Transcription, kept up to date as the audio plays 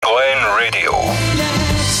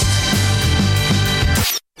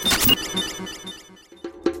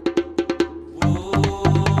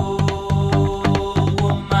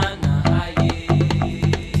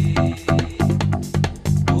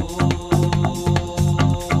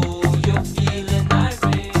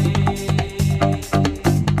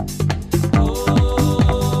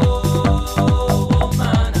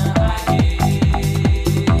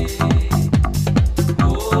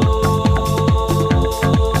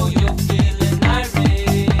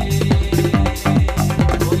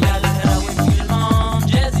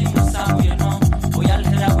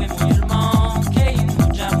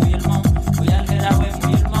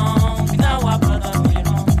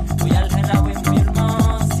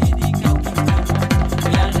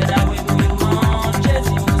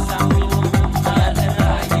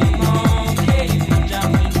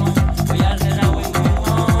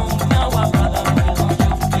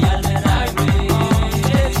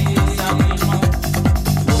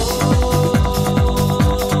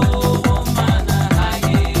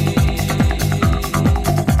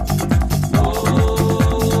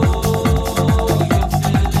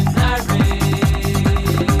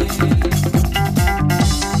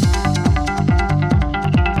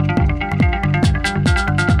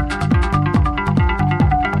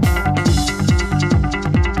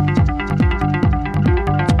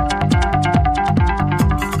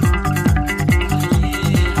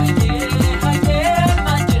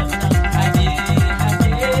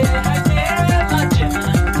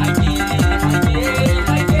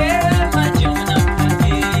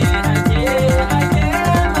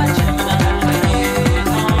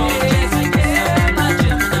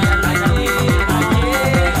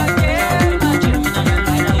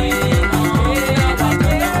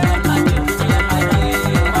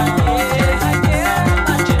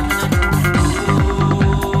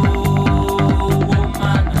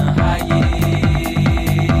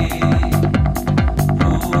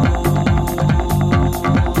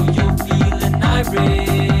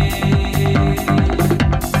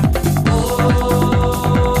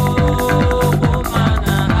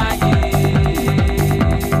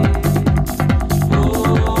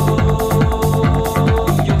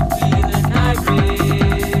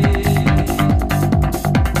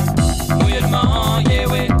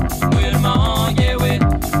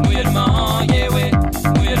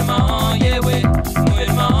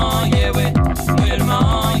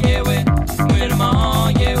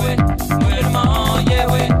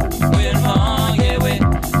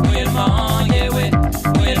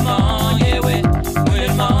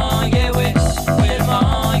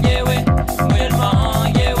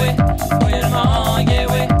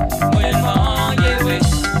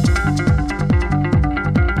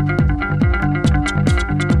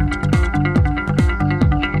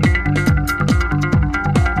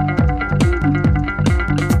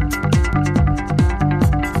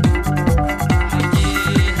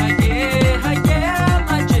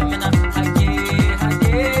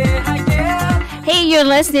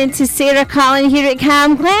listening to Sarah Collin here at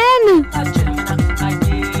Cam Glen.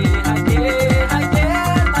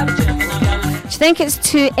 Do you think it's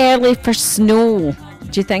too early for snow?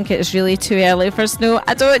 Do you think it's really too early for snow?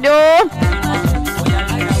 I don't know.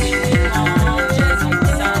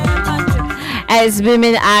 As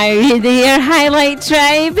women are there, Highlight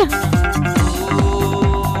Tribe.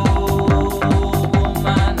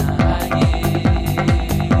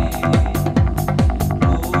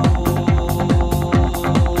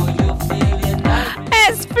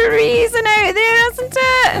 It's freezing out there, isn't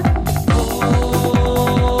it?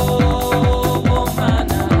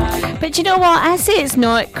 But you know what? I say it's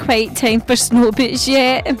not quite time for snow boots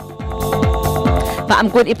yet. But I'm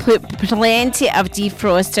going to put plenty of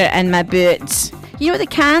defroster in my boots. You know the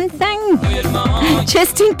can thing?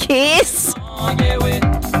 Just in case.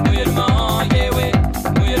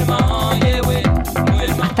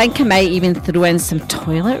 I think I might even throw in some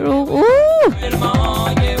toilet roll. Ooh!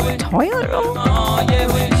 Toilet roll?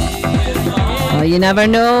 Oh, you never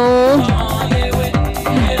know.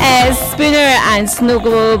 Spooner and Snow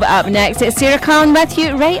Globe up next. It's Sarah Collin with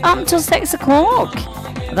you right up until 6 o'clock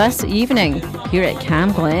this evening here at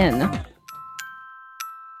Cam Glen.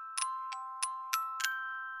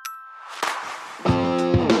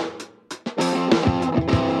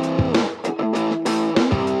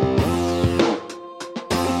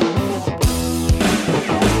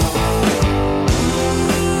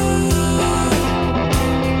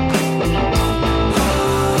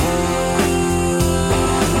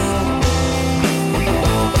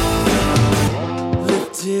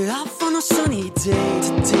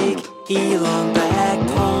 Elon back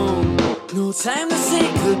home. No time to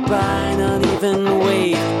say goodbye, not even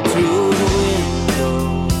wait through the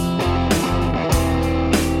window.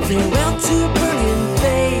 Farewell to a burning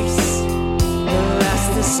face, the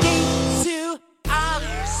last escape to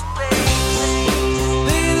outer space.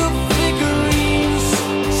 Little figurines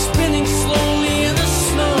spinning slowly in the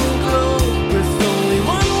snow globe, with only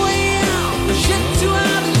one way out, the ship to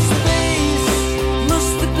outer space.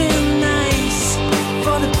 Must have been nice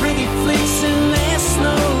for the pretty flicks in their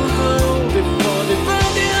snow globe before they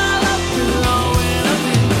burned it all up and blowing up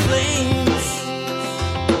in flames.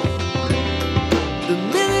 The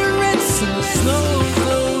minarets in the snow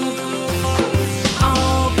globe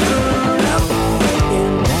all burned up in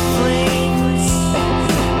flames.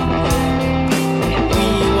 We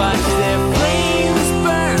watch their flames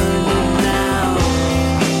burning now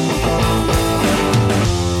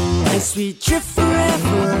as we drift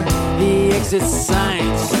forever. The exit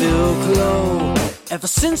signs still glow. Ever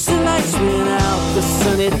since the lights went out, the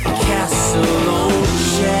sun had cast a long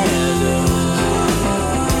shadow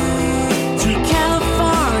through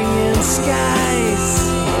Californian skies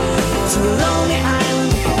to a lonely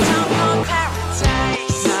island down on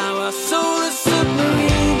paradise. Now our solar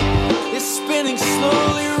submarine is spinning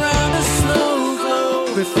slowly around the snow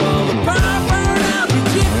globe. Before the power burn out, we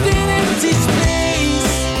drift in empty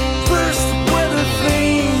space. First weather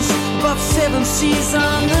flames above 7 seas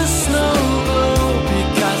on the snow globe,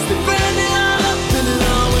 because they burned it all up and it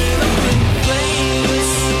all went up in flames.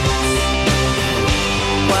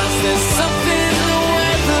 Was there something in the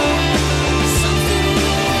weather? Something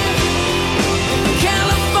in the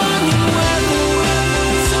California weather?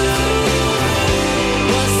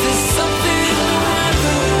 Was there something in the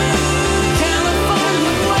weather?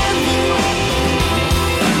 California weather?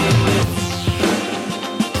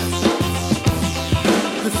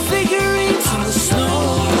 The figurines in the snow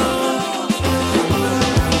globe,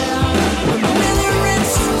 the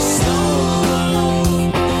minarets in the snow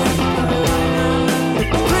globe, the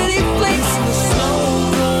pretty flakes in the snow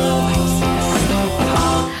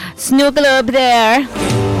globe. Snow Globe there.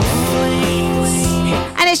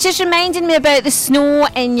 And it's just reminding me about the snow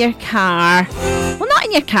in your car. Well, not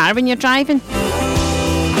in your car, when you're driving.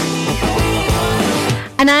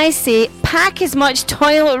 And I say, pack as much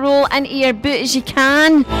toilet roll into your boot as you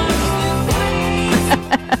can.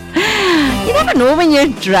 You never know when you're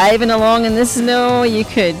driving along in the snow, you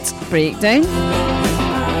could break down.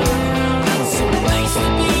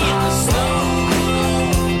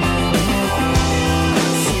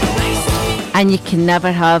 And you can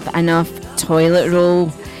never have enough toilet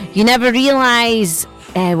roll. You never realise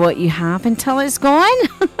what you have until it's gone.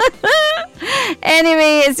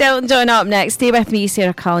 Anyway, it's Elton John up next. Stay with me,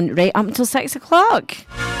 Sarah Collin, right up until 6 o'clock.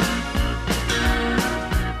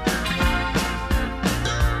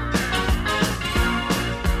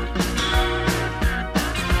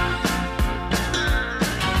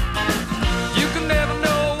 You can never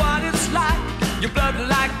know what it's like. Your blood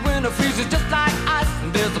like winter freezes just like ice.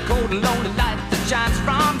 And there's a cold and lonely light that shines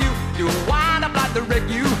from you. You wind up like the wreck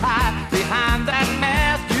you hide behind that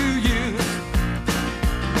mask.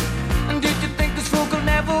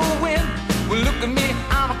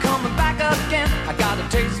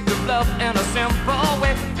 love in a simple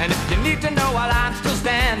way. And if you need to know while I'm still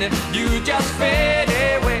standing, you just fade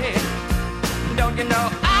away. Don't you know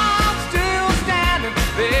I'm still standing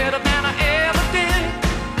better than I ever did,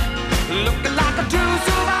 looking like a true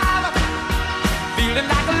survivor, feeling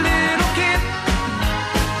like a little kid.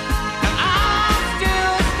 And I'm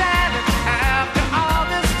still standing after all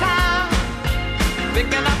this time,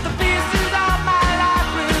 picking up the pieces of my life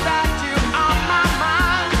without you on my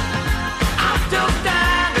mind. I'm still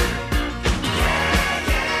standing.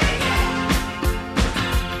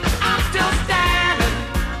 I'm still standing.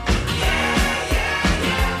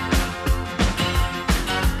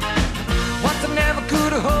 Once I never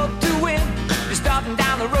could have hoped to win. You're starting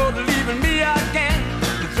down the road and leaving me again.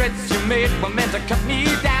 The threats you made were meant to cut me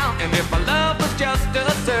down. And if my love was just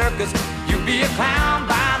a circus, you'd be a clown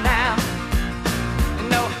by now.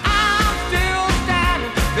 No, I'm still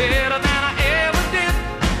standing better than I ever did,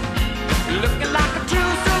 looking like a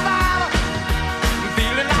true survivor,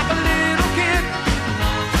 feeling like a little kid.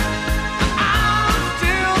 I'm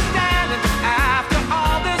still standing after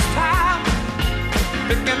all this time,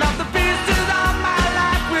 picking up the pieces of my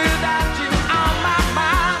life without you on my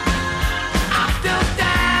mind. I'm still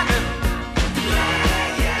standing.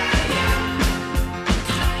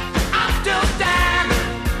 I'm still standing.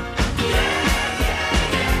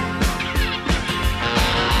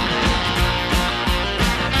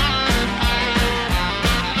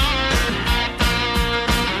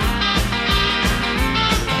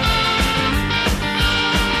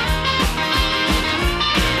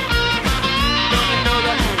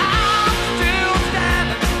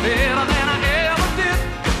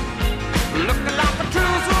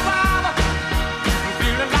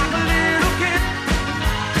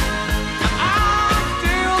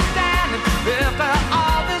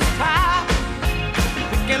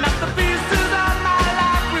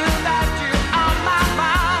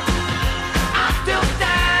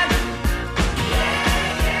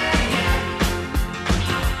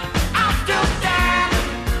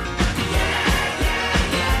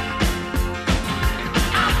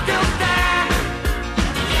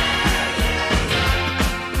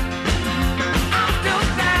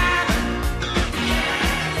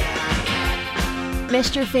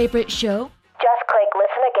 Missed your favourite show? Just click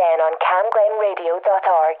listen again on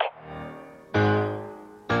camglenradio.org.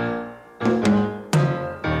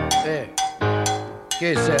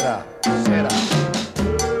 ¿Qué será? Será.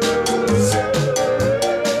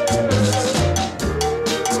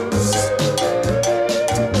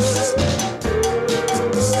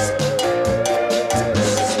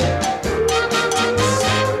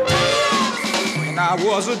 When I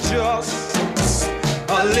was just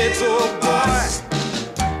a little boy,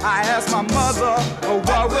 I asked my mother, oh,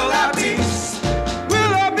 what will I be?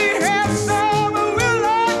 Will I be handsome or will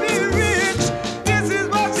I be rich? This is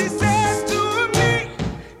what she said to me.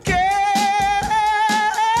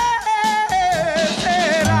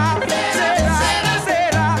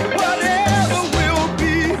 Whatever will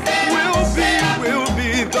be.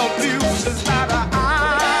 The future's not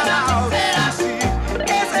out to see.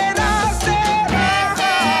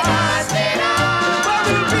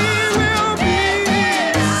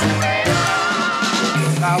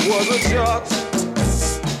 I was just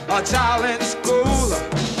a child in school.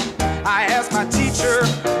 I asked my teacher,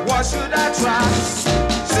 what should I try?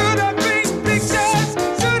 Should I paint pictures?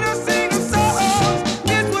 Should I sing songs?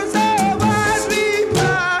 It was how I sleep.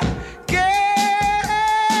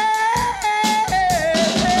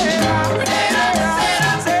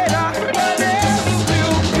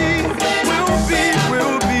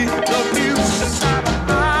 Will be. The future's not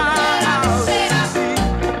out to see.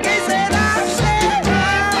 He said, I said,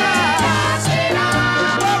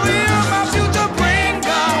 what will my future bring?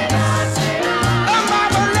 Oh,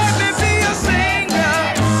 mama, let me be a singer.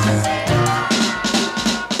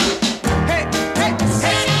 Hey, hey,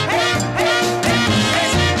 hey, hey,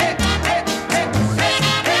 hey,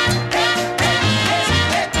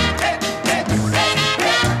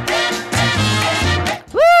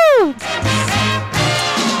 Woo!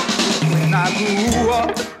 When I grew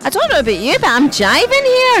up, I don't know about you, but I'm jiving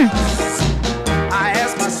here. I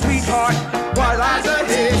asked my sweetheart what lies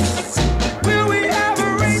ahead. Will we have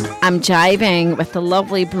a rainbow? I'm jiving with the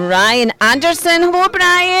lovely Brian Anderson. Hello,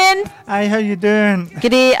 Brian. Hi, how you doing?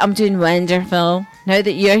 G'day, I'm doing wonderful. Now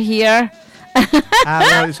that you're here,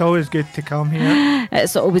 Well, it's always good to come here.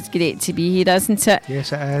 it's always great to be here, isn't it?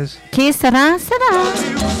 Yes, it is. Que sera, sera.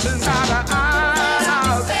 Future's not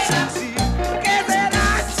out to see. Guess that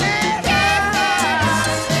I said,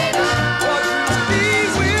 what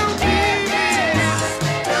will be.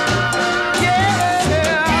 Yeah.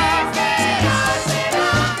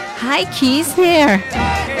 Hi, Keys there. I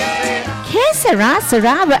can't say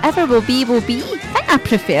Sarah, whatever will be, will be. I think I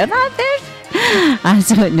prefer that there. I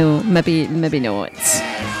don't know, maybe not.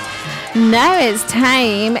 Now it's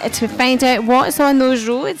time to find out what's on those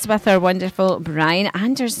roads with our wonderful Brian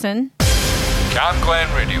Anderson. Cam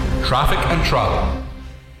Glen Radio, traffic and travel.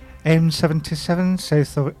 M77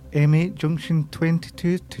 south of M8 junction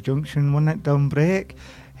 22 to junction 1 at Dunbrake.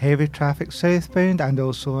 Heavy traffic southbound, and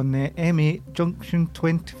also on the M8 junction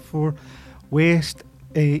 24 west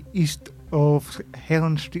east of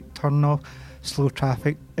Helen Street turn off. Slow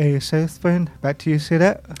traffic southbound. Back to you,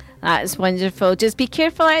 Sarah. That's wonderful. Just be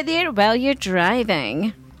careful out there while you're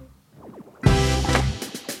driving.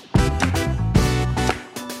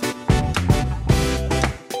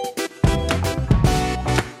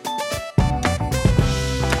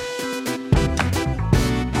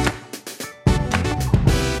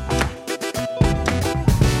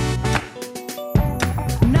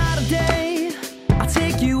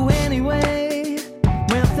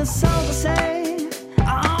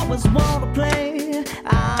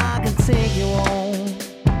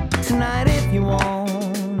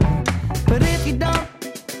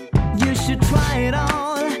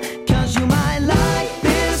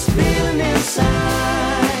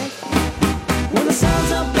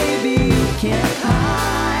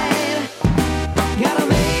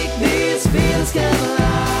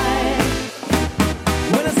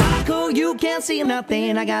 See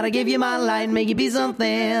nothing, I gotta give you my light, make you be something.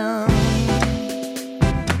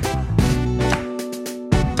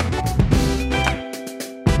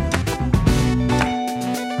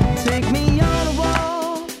 Take me on a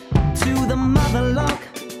walk to the mother lock,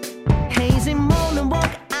 hazy morning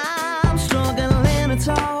walk, I'm struggling to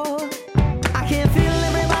talk. I can't feel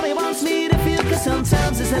everybody wants me to feel, cause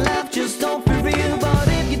sometimes it's a laugh, just don't feel real. But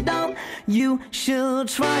if you don't, you should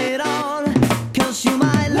try it on, cause you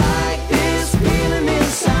might like this feeling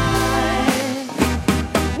inside.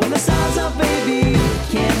 When the sun's up, baby, you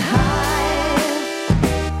can't hide.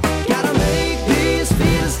 Gotta make these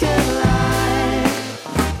feelings collide.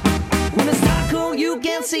 When it's dark, cold, you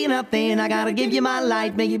can't see nothing, I gotta give you my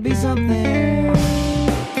light, make you be something.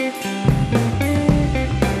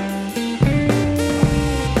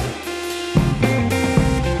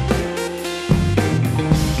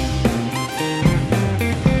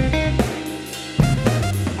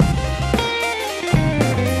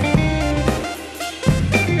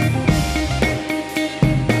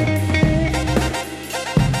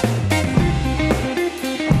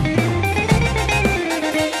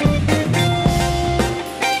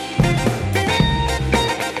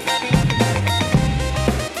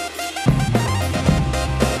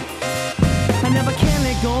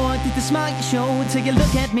 Take a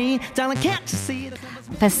look at me, darling, can't you see that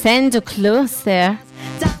Pasendo close there.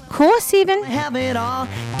 Course even. Have it all.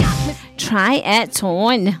 Try it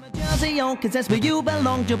on. Cause that's where you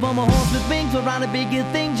belong. Jump on my horse with wings, around the bigger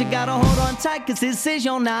things. You gotta hold on tight, cause this is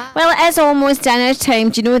your night. Well, it is almost dinner time.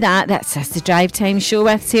 Do you know that? That's us, the Drive Time Show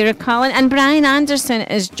with Sarah Cullen. And Brian Anderson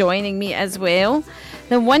is joining me as well.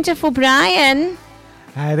 The wonderful Brian.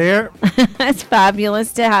 Hi there. It's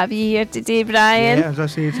fabulous to have you here today, Brian. Yeah, as I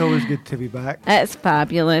say, it's always good to be back. It's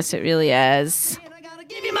fabulous, it really is. I gotta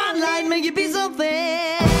give you my light, make you be something.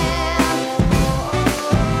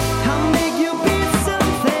 I'll make you be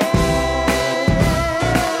something.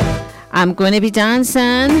 I'm going to be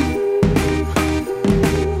dancing.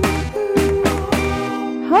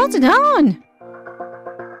 Hold it on.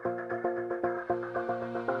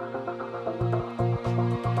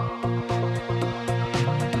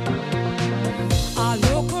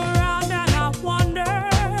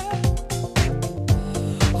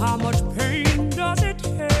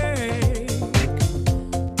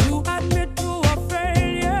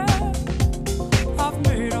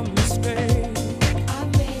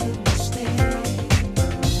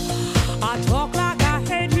 I talk like I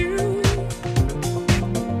hate you.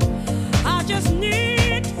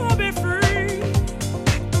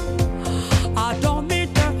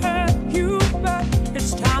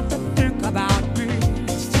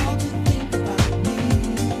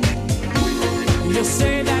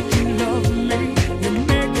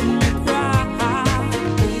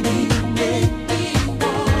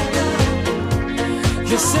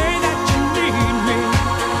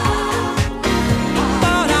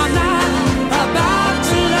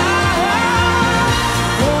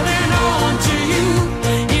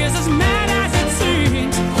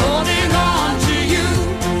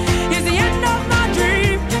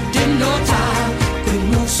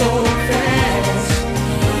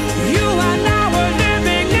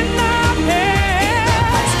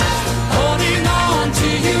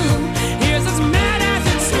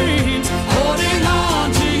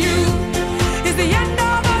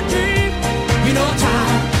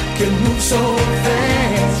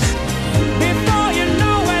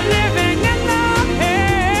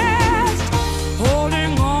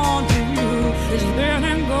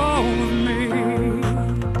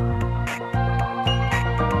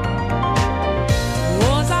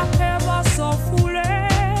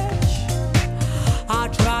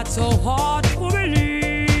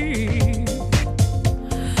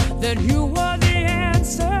 that you were the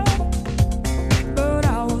answer, but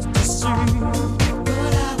I was deceived.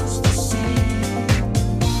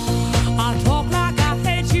 I talk like I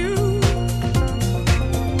hate you,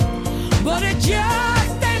 but it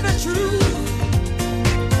just ain't the truth.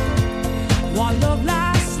 While love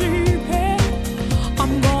lies sleeping,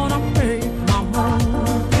 I'm gonna make my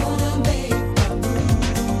move.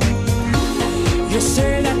 You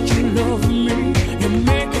say that you love me, you're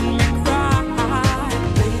making me cry,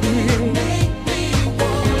 baby.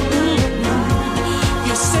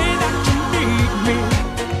 You say that you need me,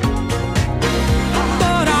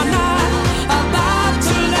 but I'm not about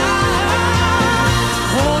to lie.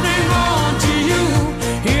 Holding on to you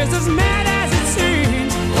is as mad as it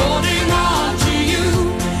seems. Holding on to you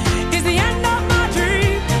is the end of my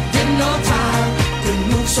dream. In no time to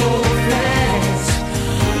move so fast.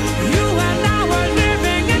 You and I were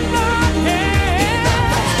living in the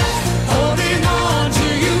past. Holding on to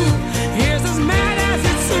you is as mad as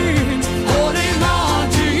it seems. Holding on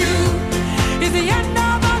to you is the end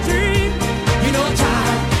of my dream. You know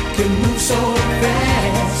time can move so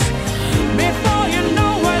fast. Before you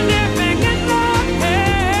know we're living in the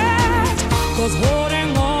past. 'Cause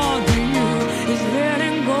holding on to you is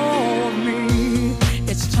letting go of me.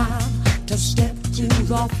 It's time to step to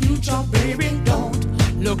the future, baby. Don't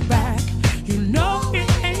look back. You know it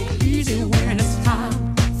ain't easy when it's time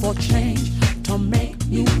for change. To make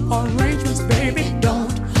new arrangements, baby.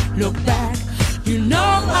 Don't look back. You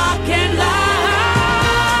know I can't lie.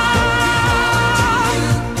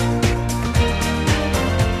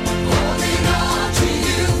 Holding on to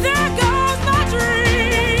you. There goes my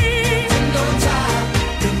dream. No time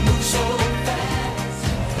to move so fast.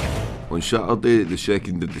 On Saturday, the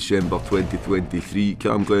 2nd of December 2023,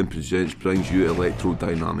 Cam Glen Presents brings you Electro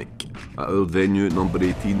Dynamic at our venue at number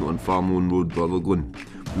 18 on Farmone Road, Rutherglen.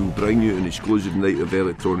 We will bring you an exclusive night of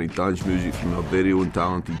electronic dance music from our very own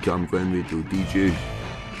talented Cam Glen Radio DJs.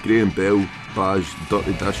 Graham Bell, Baz,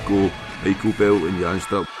 Dirty Disco, Michael Bell and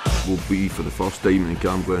Janster will be for the first time in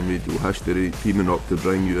Cam Glen Radio history teaming up to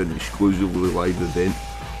bring you an exclusively live event,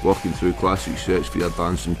 working through classic sets for your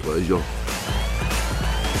dancing pleasure.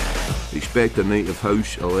 Expect a night of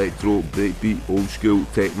house, electro, breakbeat, old school,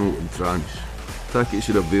 techno and trance. Tickets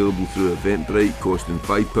are available through Eventbrite, costing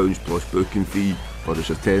 £5 plus booking fee, or it's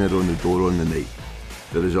a tenner on the door on the night.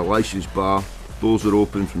 There is a licensed bar, doors are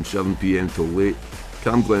open from 7 PM till late.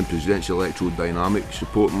 Cam Glen Presents Electro Dynamic,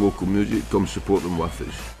 supporting local music, come support them with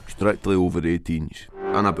us. Strictly over 18s.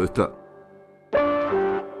 And about it.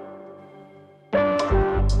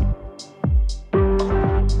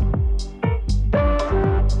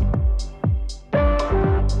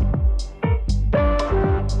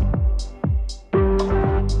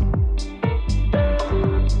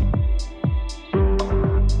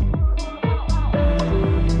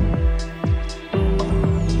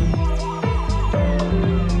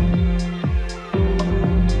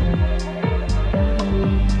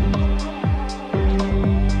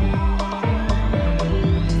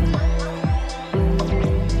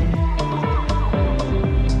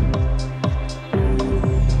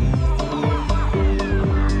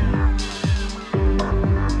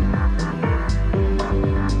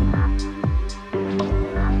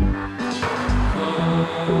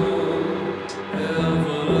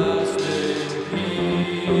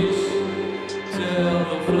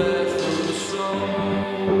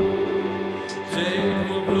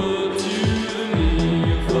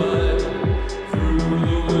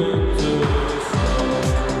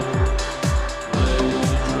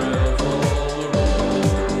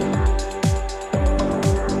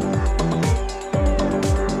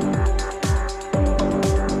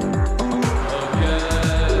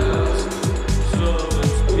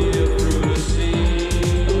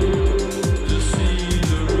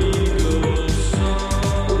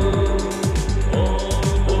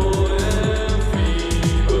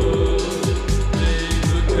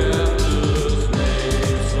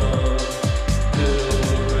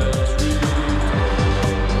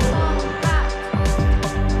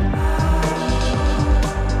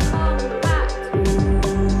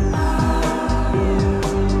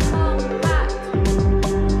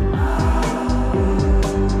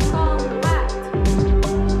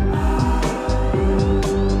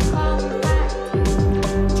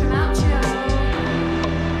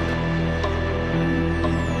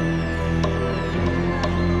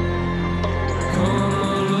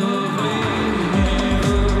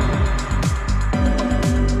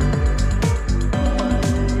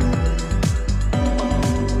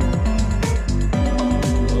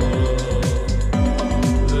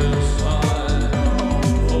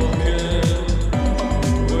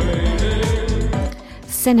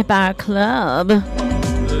 Cinnabar Club.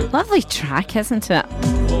 Lovely track, isn't it?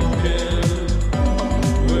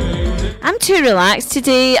 I'm too relaxed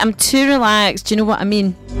today. I'm too relaxed. Do you know what I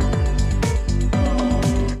mean?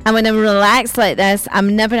 And when I'm relaxed like this,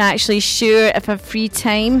 I'm never actually sure if I've free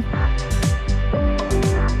time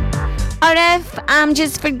or if I'm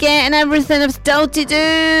just forgetting everything I've still to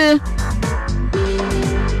do.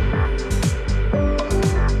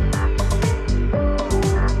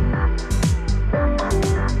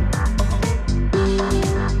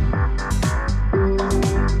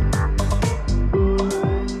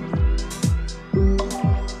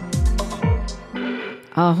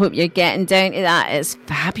 Oh, I hope you're getting down to that. It's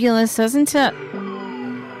fabulous, isn't it?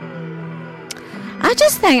 I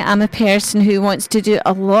just think I'm a person who wants to do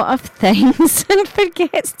a lot of things and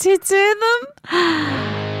forgets to do them.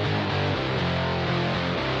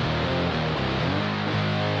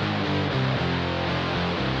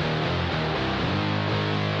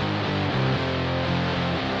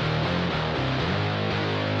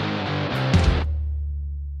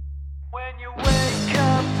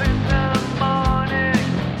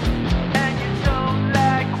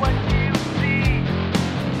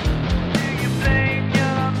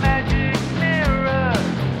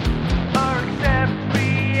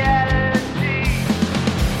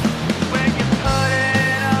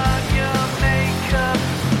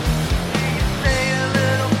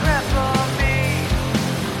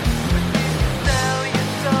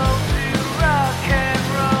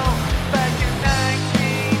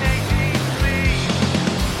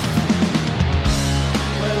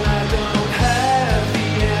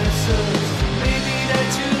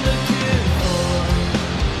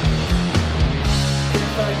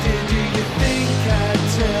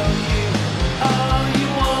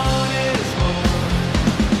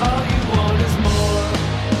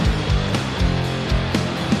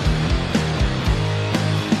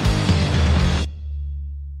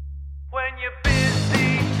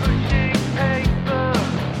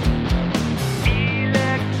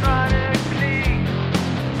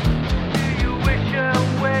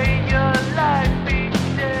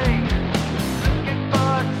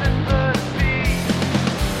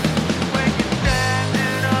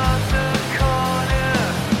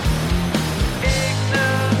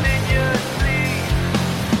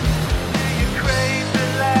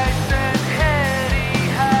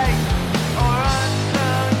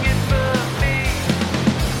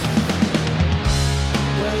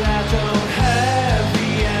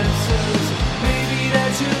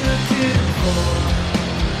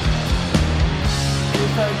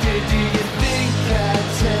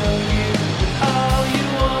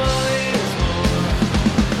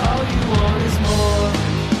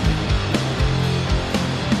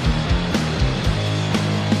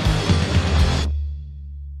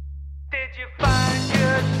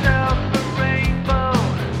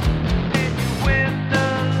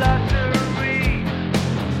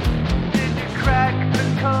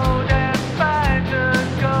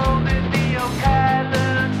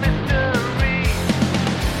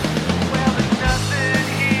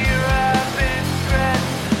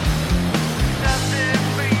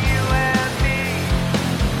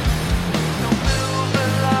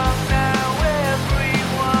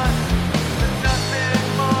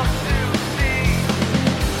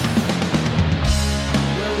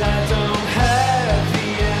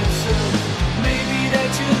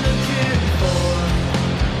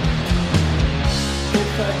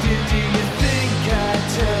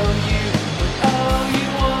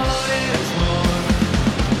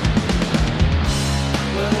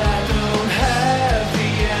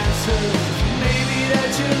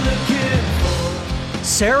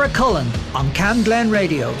 Sarah Cullen on Cam Glen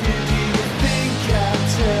Radio.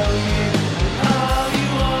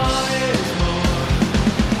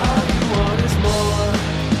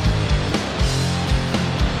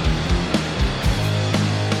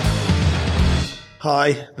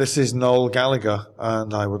 Hi, this is Noel Gallagher,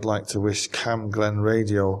 and I would like to wish Cam Glen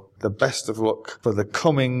Radio the best of luck for the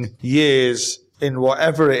coming years in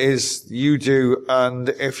whatever it is you do. And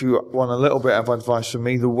if you want a little bit of advice from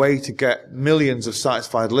me, the way to get millions of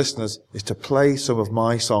satisfied listeners is to play some of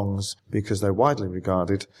my songs, because they're widely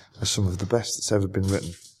regarded as some of the best that's ever been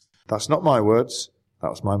written. That's not my words, that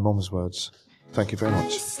was my mum's words. Thank you very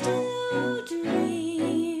much.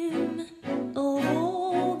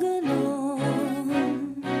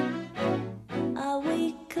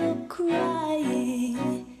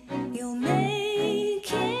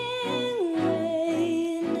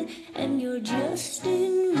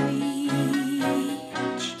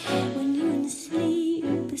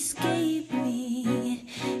 Escape me,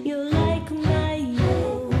 you're like my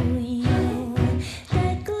yo-yo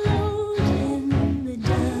that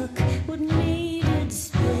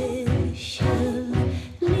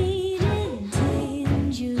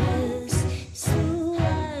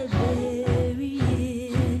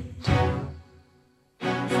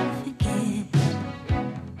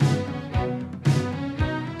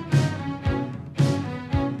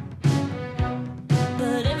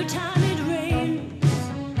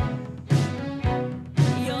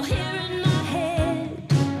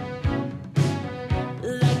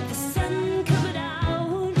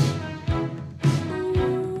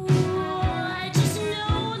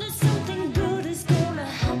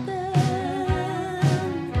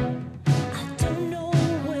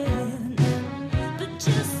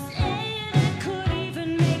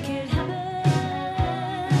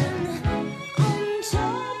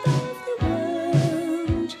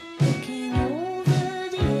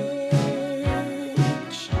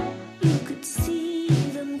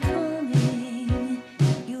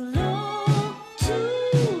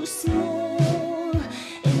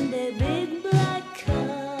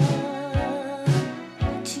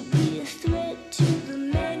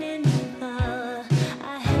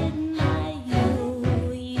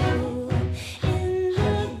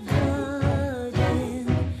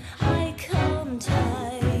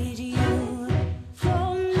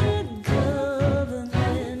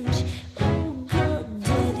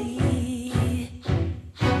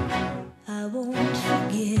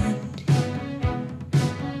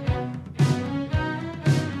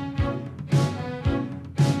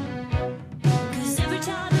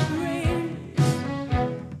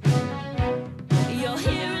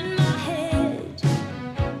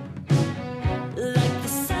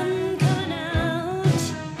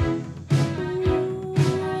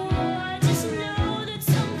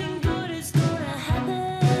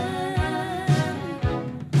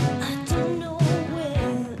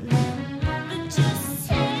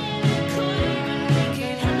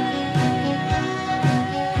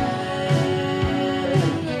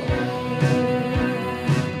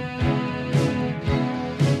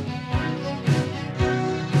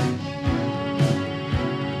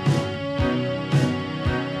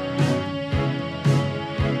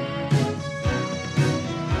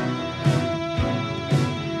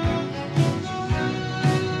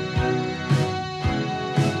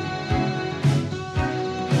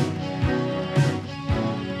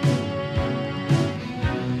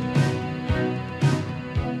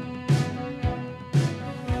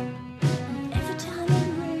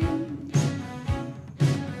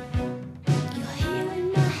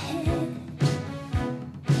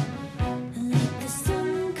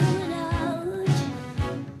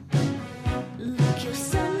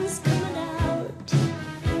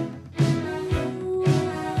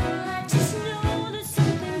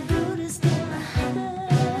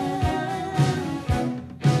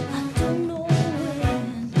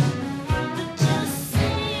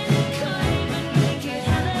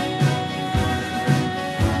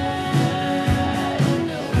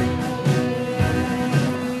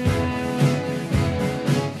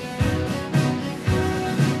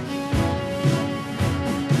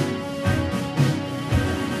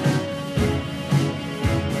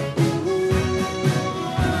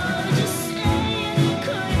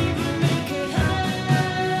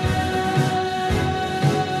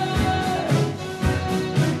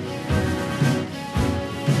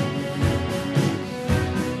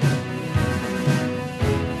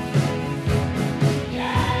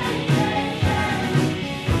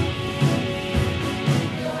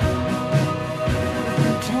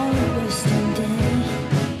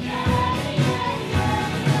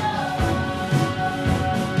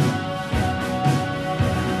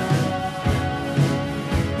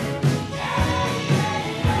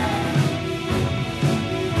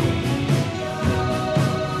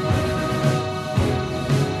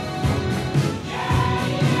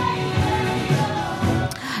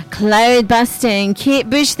Cloud busting. Kate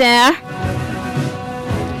Bush there.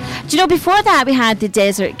 Do you know, before that we had the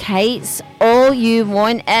Desert Kites. All You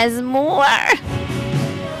Want Is More.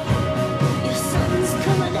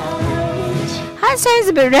 That sounds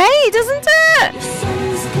about right, doesn't it?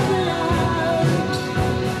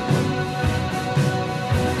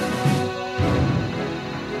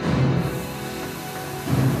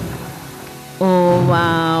 Oh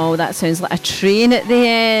wow, that sounds like a train at the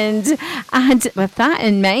end. And with that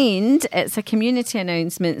in mind, it's a community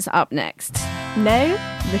announcements up next. Now,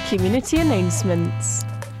 the community announcements.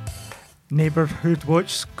 Neighbourhood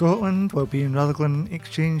Watch Scotland will be in Rutherglen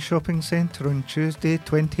Exchange Shopping Centre on Tuesday,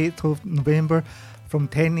 28th of November from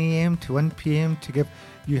 10 a.m. to 1 p.m. to give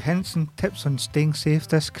you hints and tips on staying safe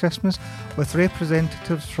this Christmas with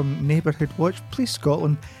representatives from Neighbourhood Watch, Police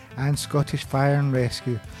Scotland and Scottish Fire and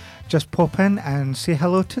Rescue. Just pop in and say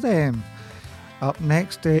hello to them. Up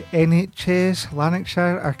next, NHS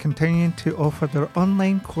Lanarkshire are continuing to offer their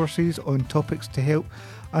online courses on topics to help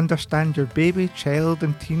understand your baby, child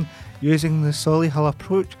and teen using the Solihull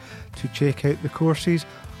approach. To check out the courses,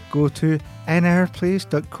 go to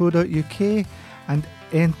inourplace.co.uk and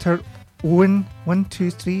enter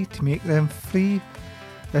Owen123 to make them free.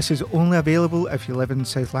 This is only available if you live in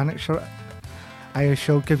South Lanarkshire. I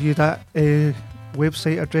shall give you that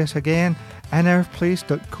website address again,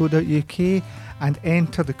 inourplace.co.uk, and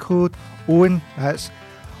enter the code OWEN, that's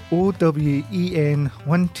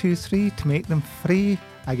OWEN123 to make them free.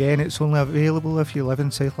 Again, it's only available if you live in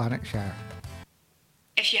South Lanarkshire.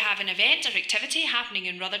 If you have an event or activity happening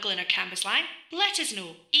in Rutherglen or Cambuslang, let us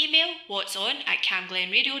know. Email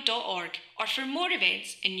whatson@camglenradio.org, or for more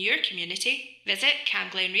events in your community, visit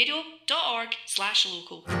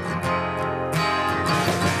camglenradio.org/local.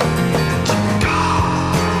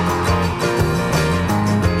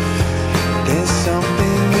 There's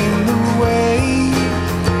something in the way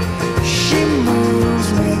she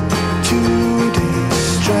moves me to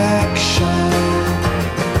distraction.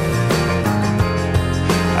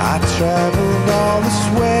 I traveled all this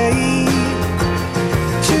way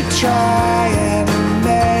to try and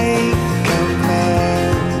make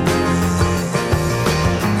amends,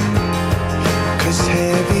 'cause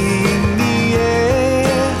heavy in the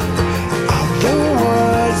air are the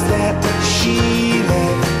words that she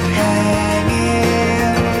left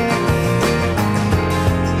hanging.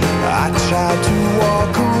 I tried to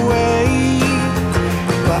walk away,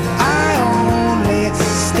 but I only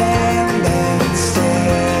stand and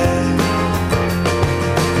stare.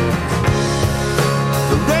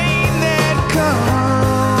 The rain that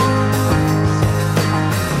comes,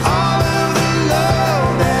 all of the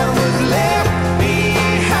love that was left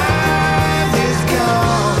behind is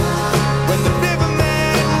gone. When the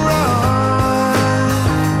riverman runs,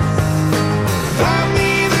 find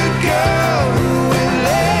me the girl who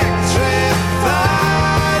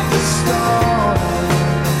electrified the storm.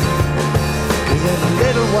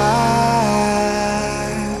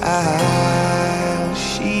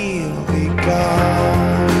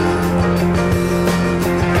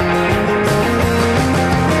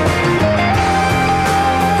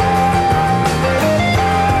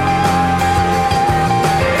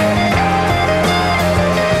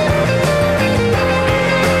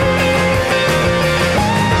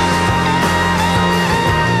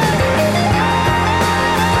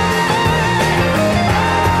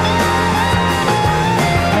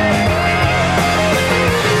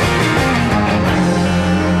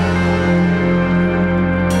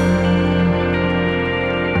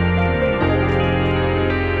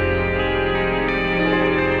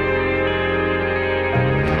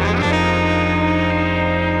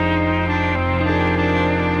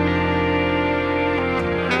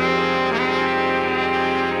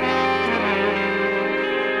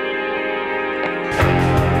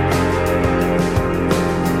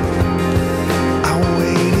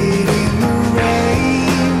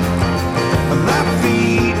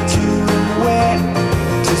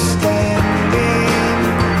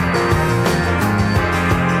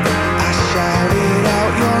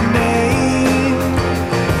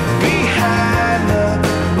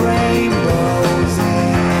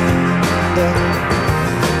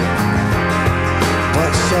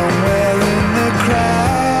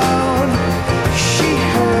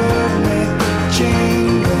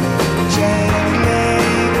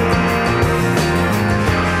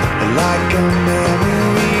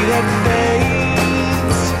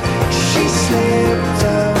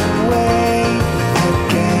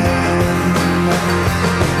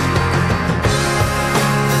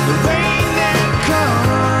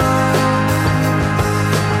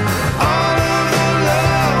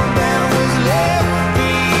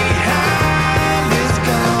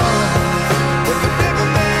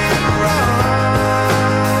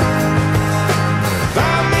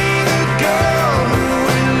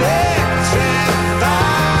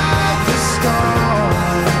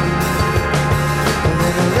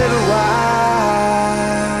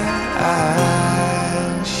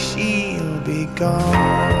 be gone.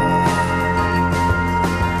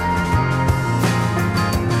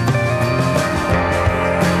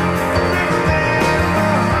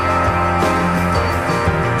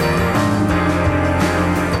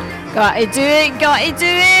 Gotta do it, gotta do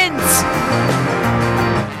it!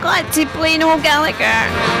 Got to play Noel Gallagher.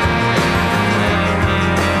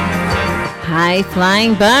 High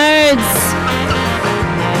flying birds.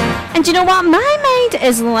 And you know what? My mind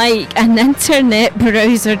is like an internet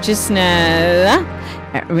browser just now.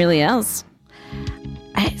 It really is.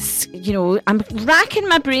 It's, you know, I'm racking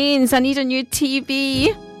my brains. I need a new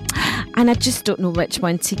TV. And I just don't know which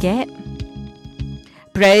one to get.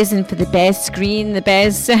 Browsing for the best screen, the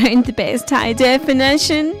best sound, the best high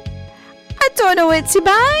definition. I don't know what to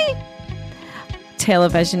buy.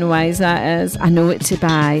 Television wise, that is. I know what to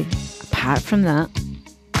buy. Apart from that,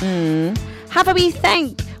 have a wee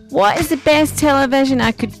think. What is the best television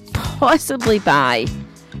I could possibly buy?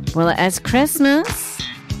 Well, it is Christmas,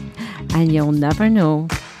 and you'll never know.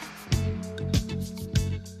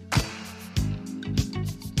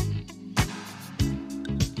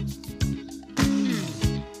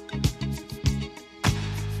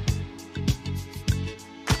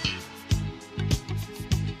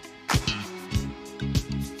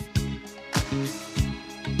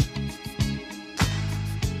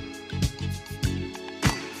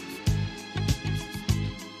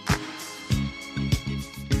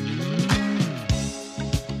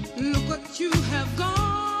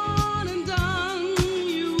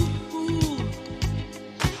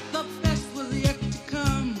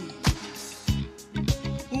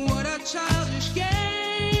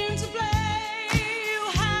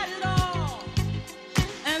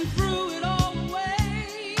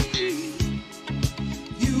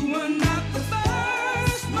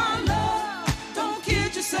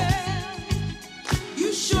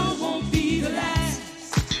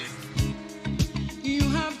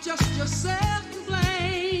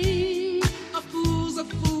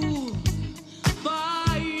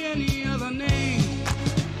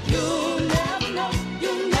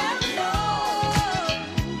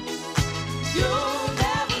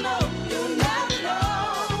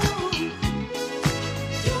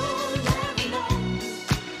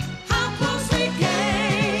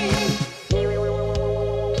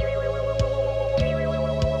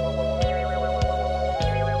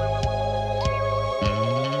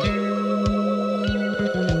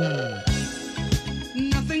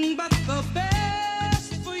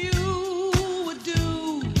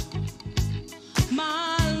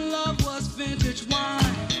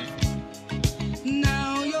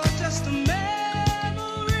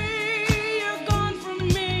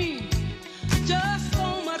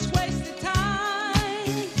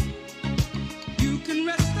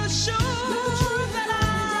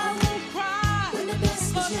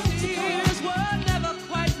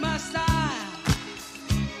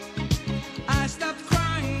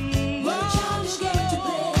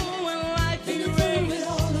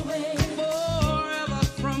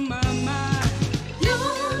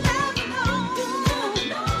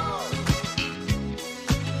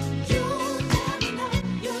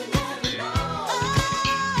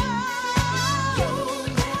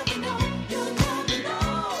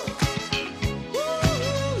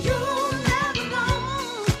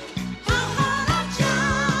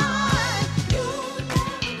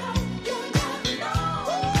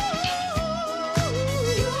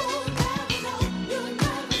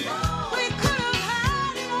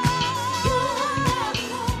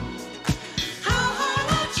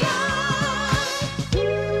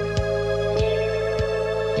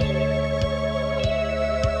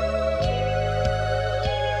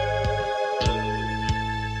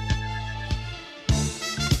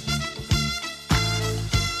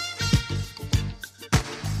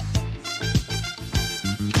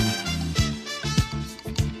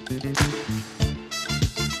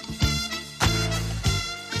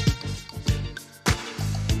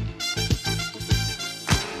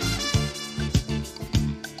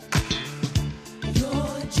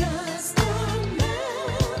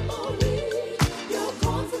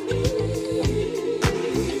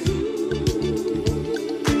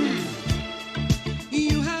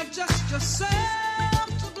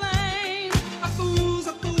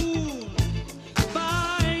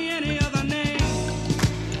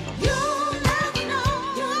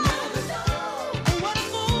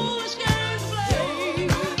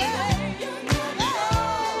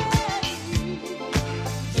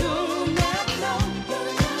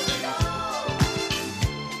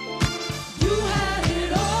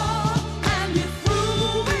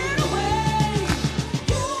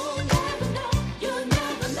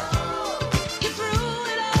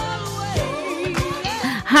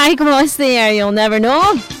 high gloss there, you'll never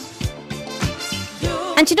know.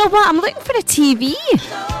 And you know what? I'm looking for a TV.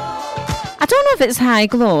 I don't know if it's high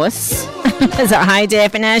gloss. Is it high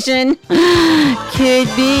definition? Could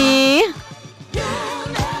be.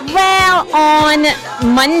 Well, on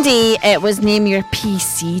Monday, it was Name Your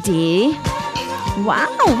PC Day. Wow,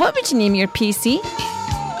 what would you name your PC?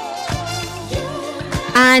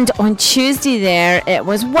 And on Tuesday there, it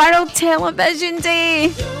was World Television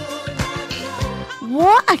Day.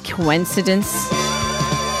 What a coincidence.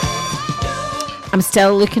 I'm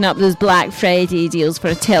still looking up those Black Friday deals for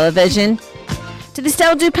a television. Do they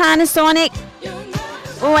still do Panasonic?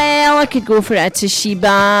 Well, I could go for a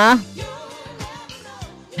Toshiba.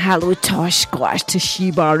 Hello, Tosh. Gosh,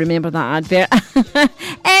 Toshiba. Remember that advert?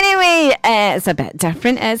 Anyway, it's a bit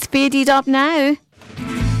different. It's Faded Up Now.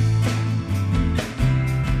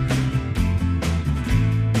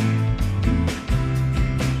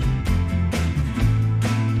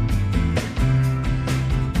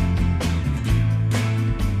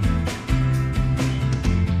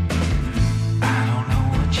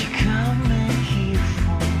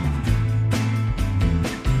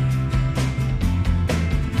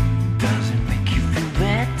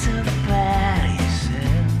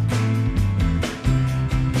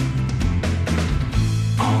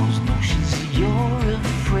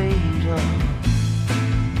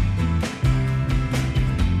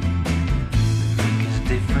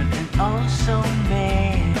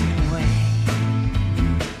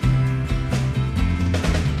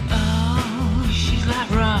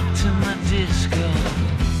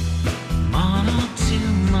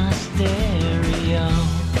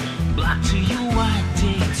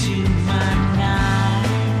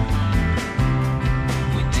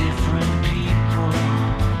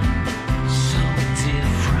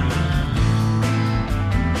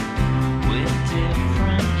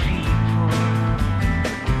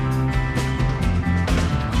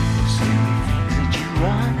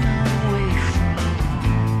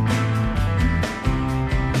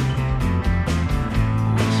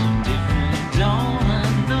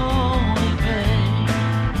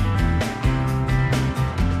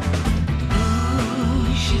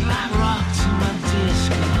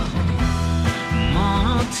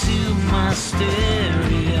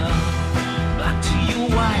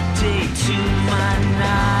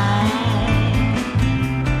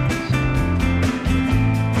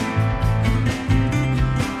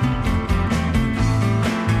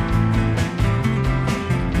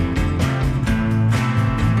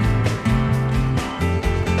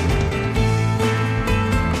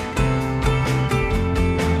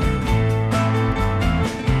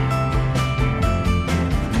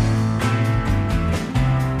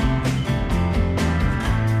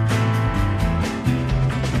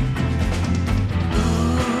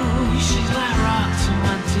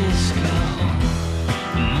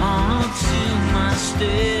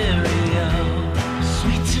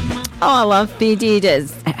 Oh, I love Faded.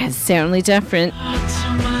 It's certainly different.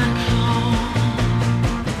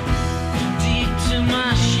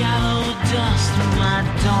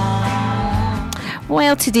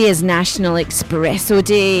 Well, today is National Espresso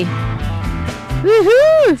Day.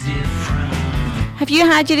 Woohoo! Have you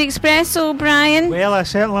had your espresso, Brian? Well, I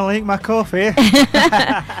certainly like my coffee.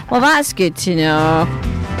 Well, that's good to know.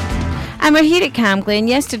 And we're here at Camglen.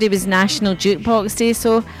 Yesterday was National Jukebox Day,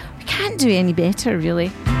 so we can't do any better,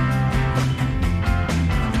 really.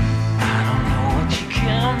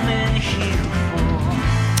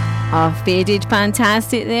 Oh, Faded,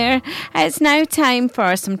 fantastic there. It's now time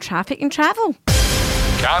for some traffic and travel.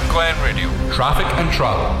 Camglen Radio, traffic and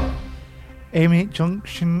travel. M8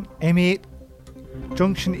 Junction, M8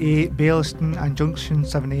 Junction 8, Baillieston and Junction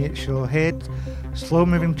 78 show ahead. Slow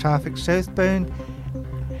moving traffic southbound.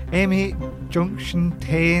 M8 Junction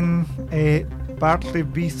 10, Bartley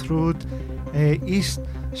Beath Road east.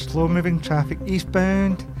 Slow moving traffic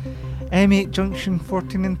eastbound. M8 Junction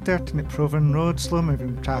 14 and 13 at Provan Road, slow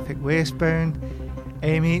moving traffic westbound.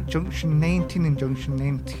 M8 Junction 19 and Junction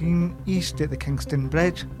 19 east at the Kingston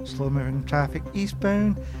Bridge, slow moving traffic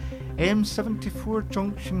eastbound. M74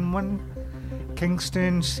 Junction 1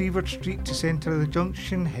 Kingston Seward Street to centre of the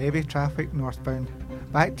junction, heavy traffic northbound.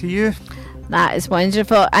 Back to you. That is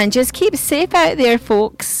wonderful, and just keep safe out there,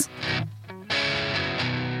 folks.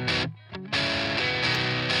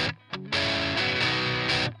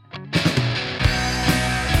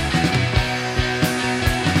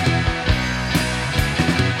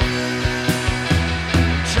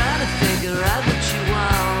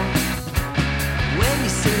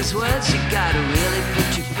 Words, you gotta really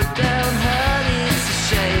put your foot down, honey. It's a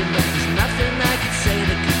shame, but there's nothing I could say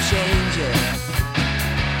that could change it.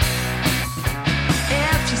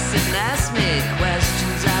 If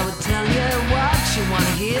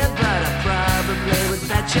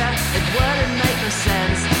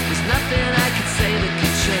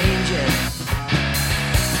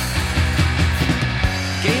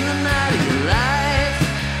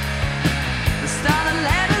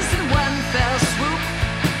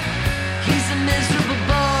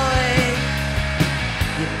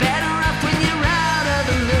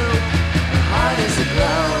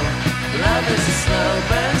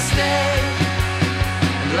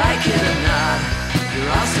Like it or not, you're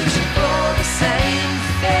all searching for the same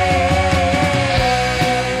thing.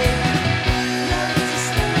 Love is a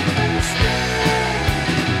stubborn thing.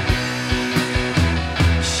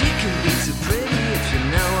 She can be too pretty if you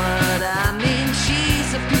know what I mean. She's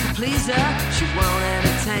a people pleaser, she won't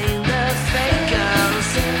entertain the fake girls.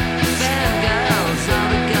 Fan girls, all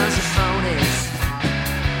the girls are phonies.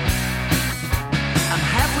 I'm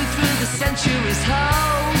halfway through the century's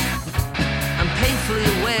hole. I'm painfully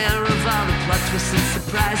aware of all the plot twists and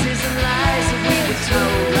surprises and lies that we were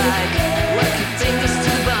told. Like, work your fingers to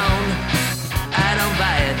the bone. I don't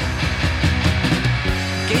buy it.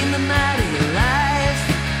 Gain them out of your life.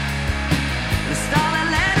 Install our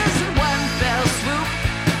letters in one fell swoop.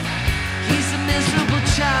 He's a miserable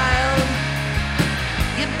child.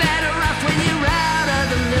 You're better off when you're out of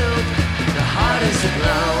the loop. The heart is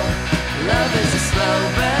aglow. Love is a slow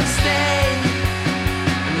burn stain.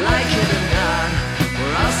 And like it or not,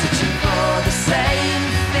 we're all searching for the same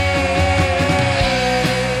thing.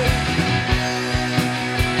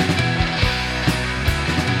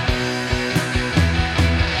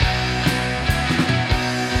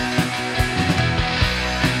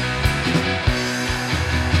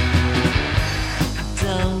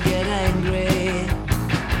 Don't get angry.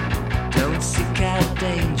 Don't seek out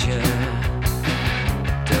danger.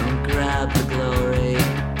 Don't grab the glory.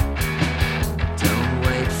 Don't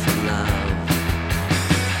wait for love.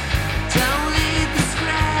 Don't lead the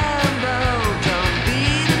scramble. Don't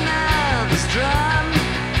beat another's drum.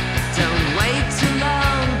 Don't wait too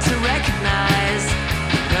long to recognize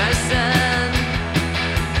the person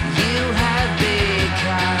you have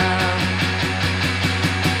become.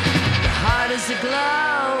 The heart is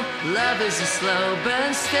aglow. Love is a slow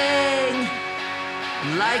burn sting.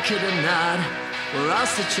 Like it or not, we're all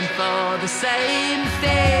searching for the same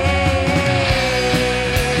thing.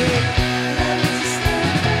 Love is a slow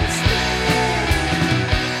burn sting.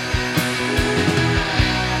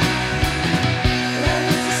 Love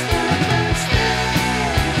is a slow burn sting.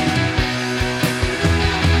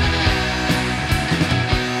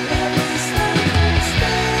 Love is a slow burn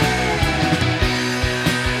sting.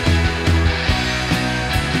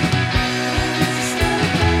 Love is a slow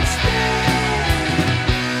burn sting.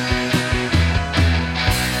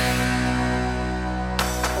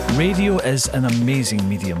 Radio is an amazing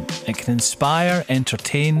medium. It can inspire,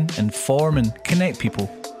 entertain, inform and connect people.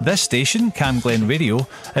 This station, Cam Glen Radio,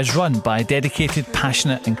 is run by a dedicated,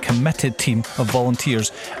 passionate and committed team of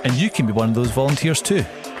volunteers, and you can be one of those volunteers too.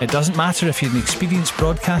 It doesn't matter if you're an experienced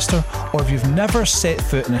broadcaster or if you've never set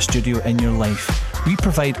foot in a studio in your life. We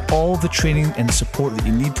provide all the training and support that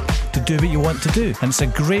you need to do what you want to do. And it's a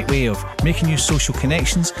great way of making new social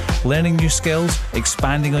connections, learning new skills,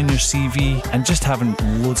 expanding on your CV, and just having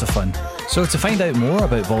loads of fun. So to find out more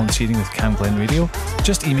about volunteering with Cam Glen Radio,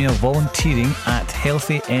 just email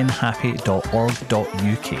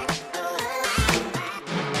volunteering@healthynhappy.org.uk.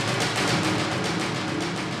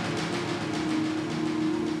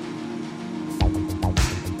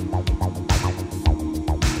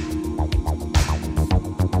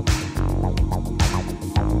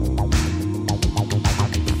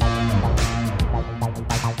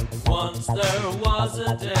 Once there was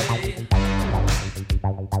a day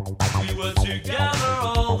we were together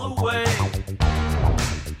all the way,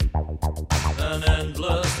 an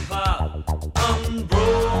endless path unbroken.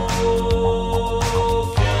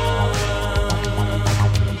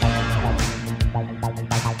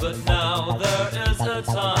 But now there is a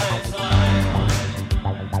time,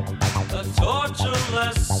 a torture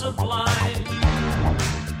less sublime.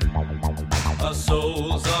 Our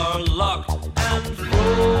souls are locked and frozen.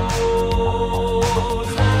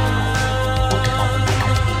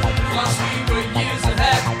 Once we were years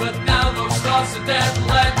ahead, but now those thoughts are dead.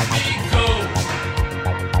 Let me go.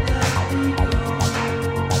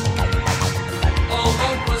 All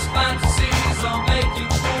hopeless fantasies are making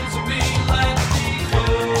fools of me. Let me go.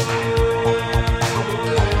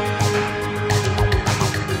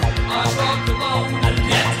 I walk alone and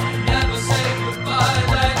yet never say goodbye.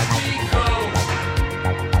 Let me go.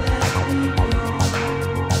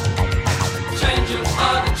 Change your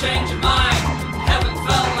heart and change your mind. Heaven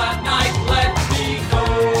fell that night. Let me go.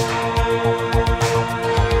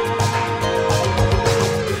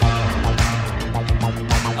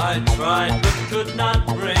 I tried but could not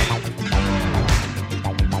bring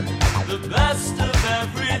the best of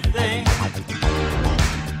everything.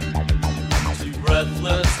 Too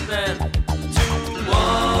breathless then to wonder.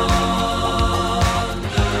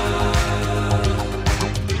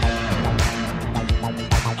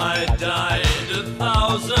 I died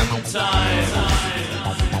 1,000 times,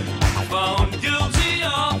 found guilty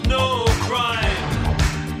of no crime.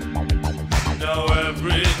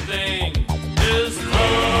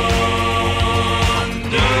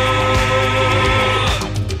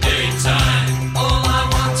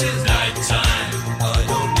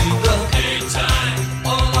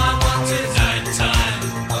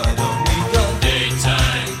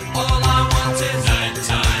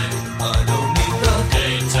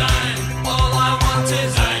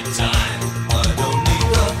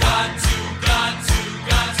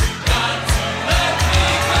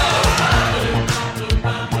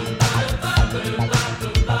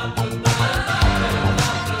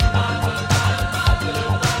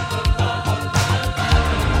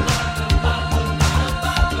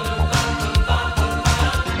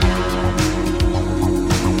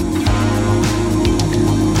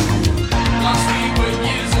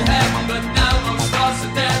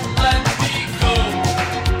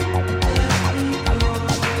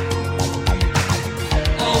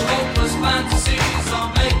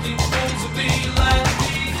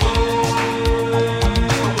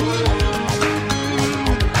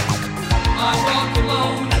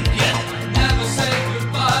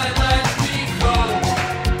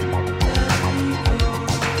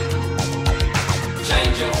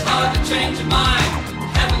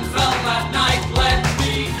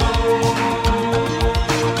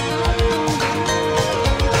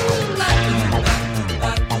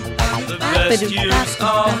 best years of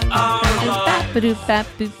our life. The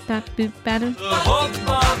hope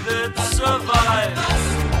of it survives.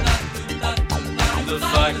 The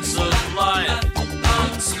facts of life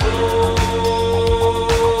unspoken.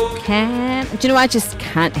 Do you know, I just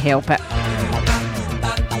can't help it.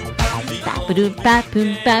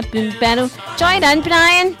 Join in,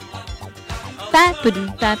 Brian. I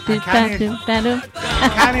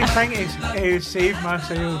can't think it's Save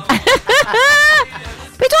Myself.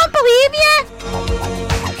 We don't believe you.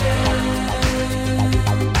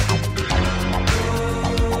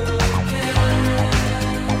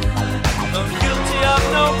 I'm guilty of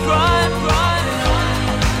no crime.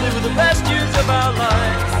 They were the best years of our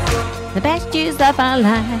lives. The best years of our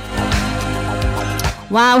life.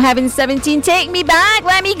 Wow, having 17, take me back,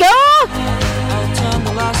 let me go. I'll turn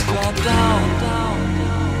the last drop down.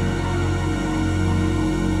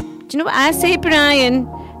 Do you know what I say, Brian?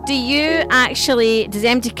 Does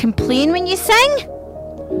anybody complain when you sing?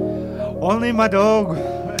 Only my dog.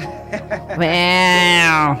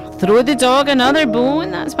 Well, throw the dog another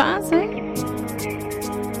bone, that's what I say.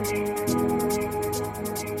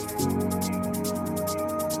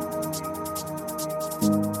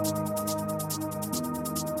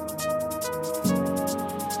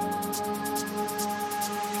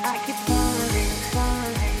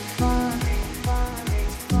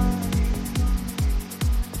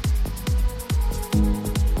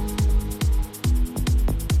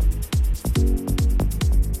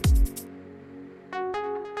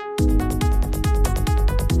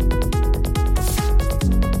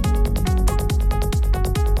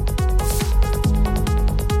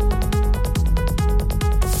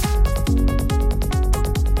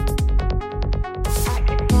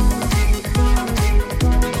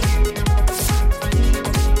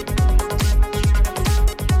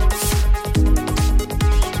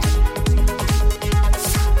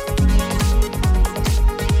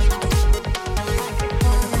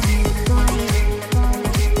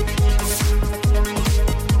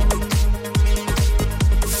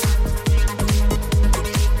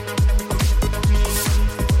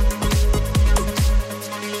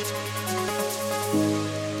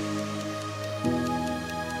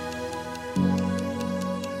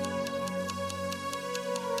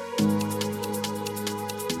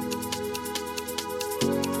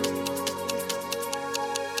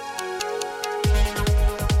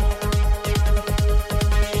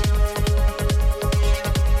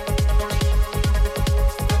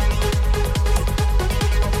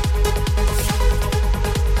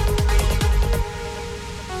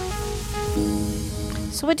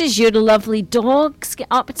 So what does your lovely dogs get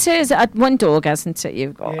up to? Is it one dog, isn't it,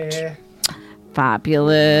 you've got? Yeah.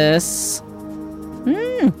 Fabulous.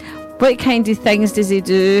 What kind of things does she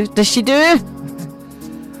do?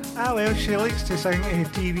 Well, she likes to sing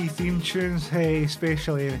TV theme tunes,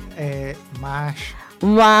 especially MASH.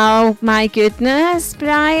 Wow, my goodness,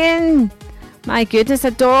 Brian. My goodness,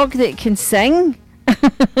 a dog that can sing.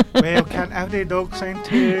 Well, can't every dog sing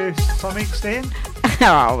to some extent?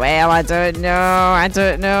 Oh, well, I don't know. I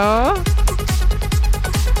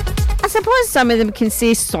suppose some of them can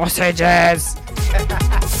say sausages.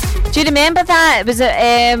 Do you remember that? Was it,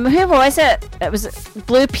 who was it? It was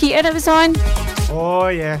Blue Peter it was on? Oh,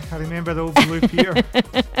 yeah, I remember the old Blue Peter.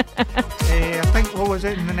 I think, what was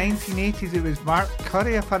it, in the 1980s? It was Mark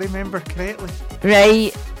Curry, if I remember correctly.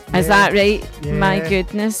 Right. Yeah. Is that right? Yeah. My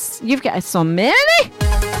goodness. You've got so many.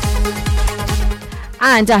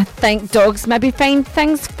 And I think dogs maybe find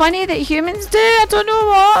things funny that humans do. I don't know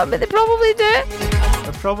what, but they probably do.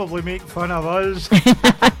 They probably make fun of us.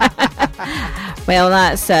 Well,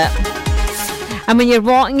 that's it. And when you're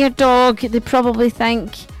walking your dog, they probably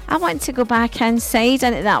think, I want to go back inside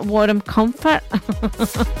into that warm comfort.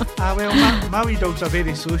 Well, my wee dog's a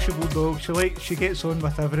very sociable dog. She gets on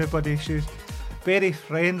with everybody. She's very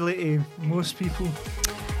friendly to most people.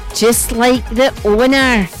 Just like the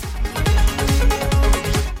owner.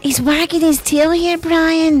 He's wagging his tail here,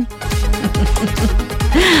 Brian.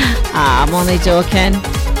 I'm only joking.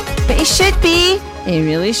 But he should be. He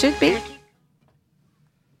really should be.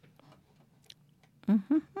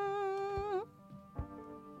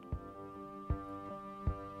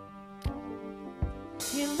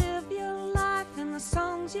 You live your life in the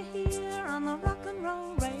songs you hear on the rock and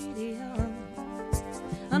roll radio.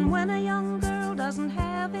 And when a young girl doesn't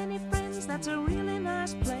have any friends, that's a really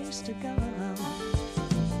nice place to go.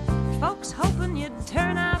 Folks hoping you'd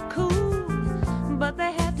turn out cool, but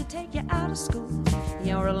they had to take you out of school.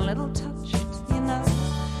 You're a little touched, you know,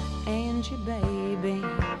 ain't you, baby?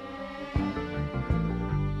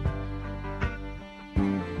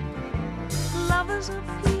 Lovers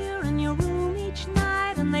appear in your room each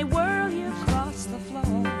night, and they whirl you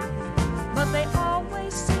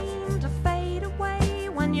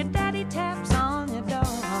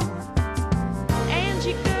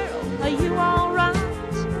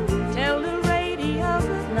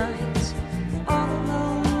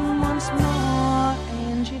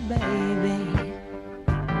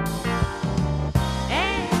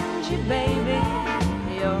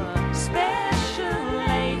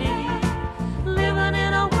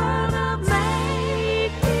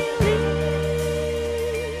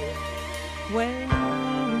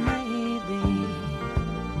Well, maybe.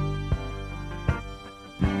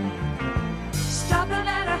 Stopping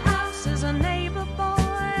at her house is a neighbor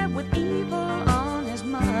boy with evil on his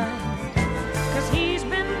mind. 'Cause he's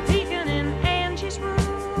been peeking in Angie's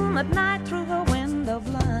room at night through her window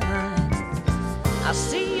blind. I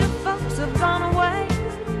see you folks have gone away.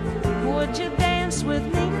 Would you dance with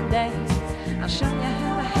me today? I'll show you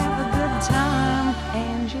how to have a good time,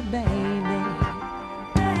 Angie baby.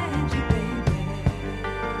 Angie baby.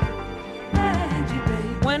 Angie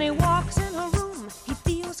baby. When he walks in her room, he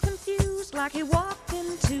feels confused like he walked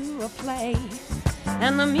into a play.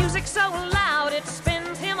 And the music's so loud it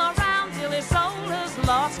spins him around till his soul has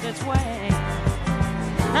lost its way.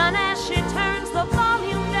 And as she turns the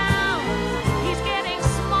volume down, he's getting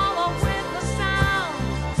smaller with the sound.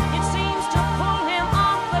 It seems to pull him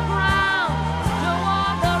off the ground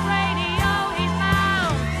toward the radio he's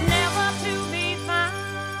bound, never to be found.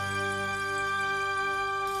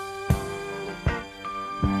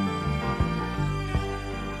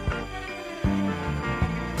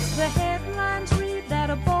 The headlines read that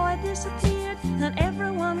a boy disappeared and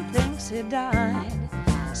everyone thinks he died,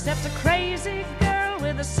 except a crazy girl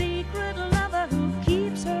with a secret lover who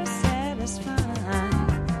keeps her satisfied.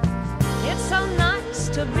 It's so nice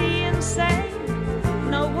to be insane.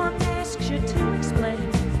 No one asks you to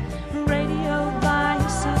explain. Radio by your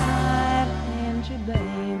side, Angie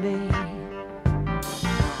baby.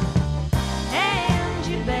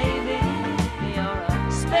 Angie baby, you're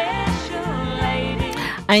a special lady.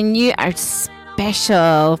 And you are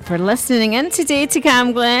special for listening in today to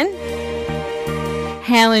Cam Glen.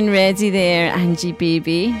 Helen Reddy there, Angie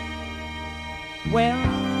baby. Well,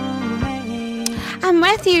 I'm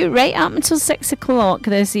with you right up until 6 o'clock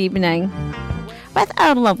this evening with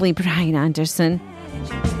our lovely Brian Anderson,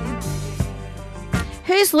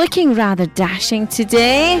 who's looking rather dashing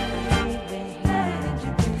today.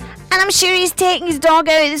 And I'm sure he's taking his dog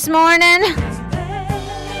out this morning.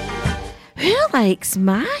 Who likes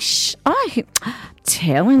MASH? Oh,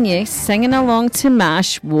 telling you, singing along to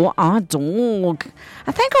MASH, what a dog.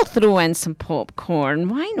 I think I'll throw in some popcorn.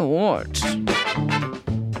 Why not?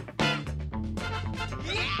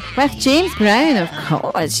 With James Brown, of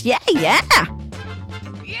course. Yeah, yeah.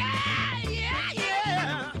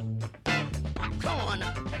 Popcorn.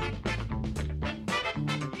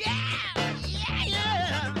 Yeah.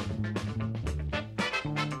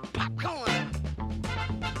 Popcorn.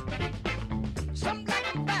 Some like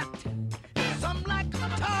 'em fat, some like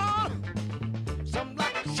 'em tall, some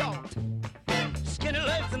like 'em short, skinny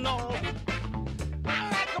legs and all. I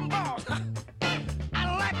like 'em boss,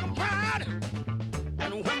 I like 'em proud,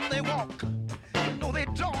 and when they walk, you know they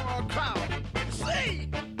draw a crowd. See,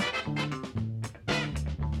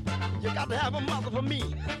 you got to have a mother for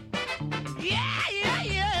me. Yeah.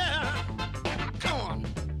 Come on,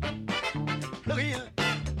 look here.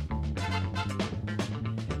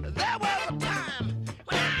 There was a time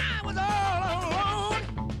when I was all alone.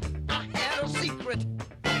 I had a secret,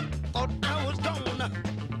 thought I was gone.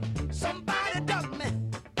 Somebody dug me,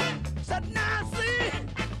 said, now see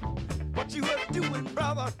what you were doing,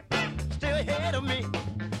 brother, still ahead of me.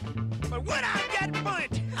 But when I get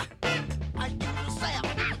burnt, I use a sap.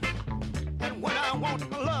 And when I want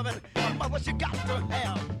loving, my mother, she got to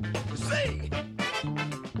have. See,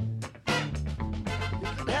 you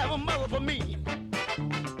could have a mother for me.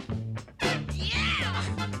 Yeah,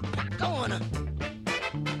 back on.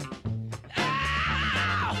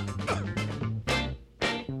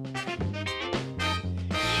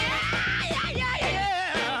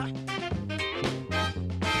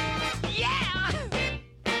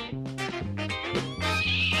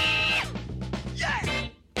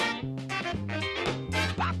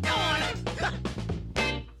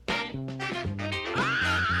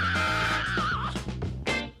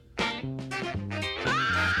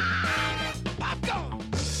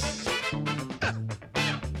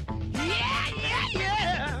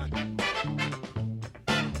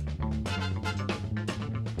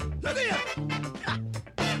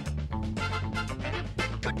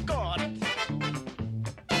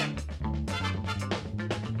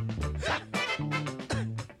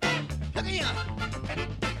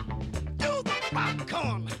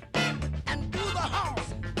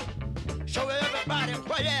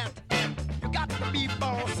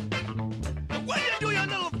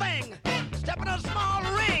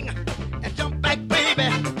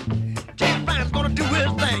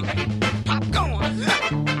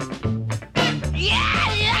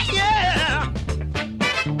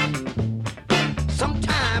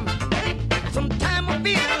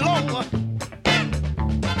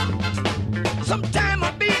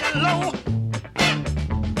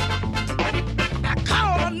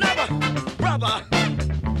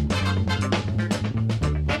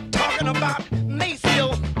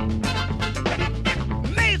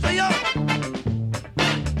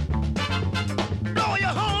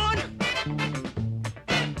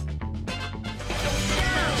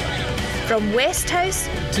 From Westhouse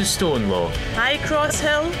to Stonelaw, High Cross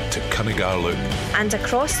Hill to Cunningarlook, and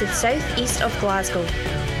across the southeast of Glasgow.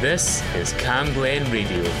 This is Cam Glen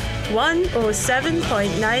Radio. 107.9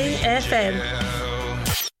 FM.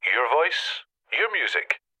 Your voice, your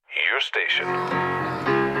music, your station.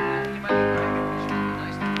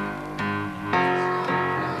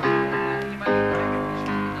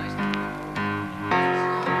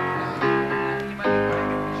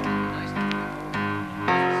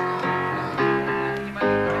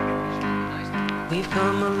 We've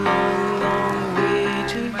come a long, long way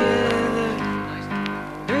together,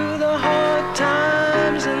 through the hard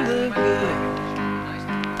times and the good.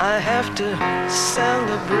 I have to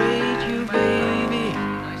celebrate you, baby.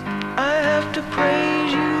 I have to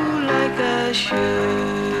praise you like I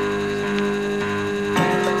should.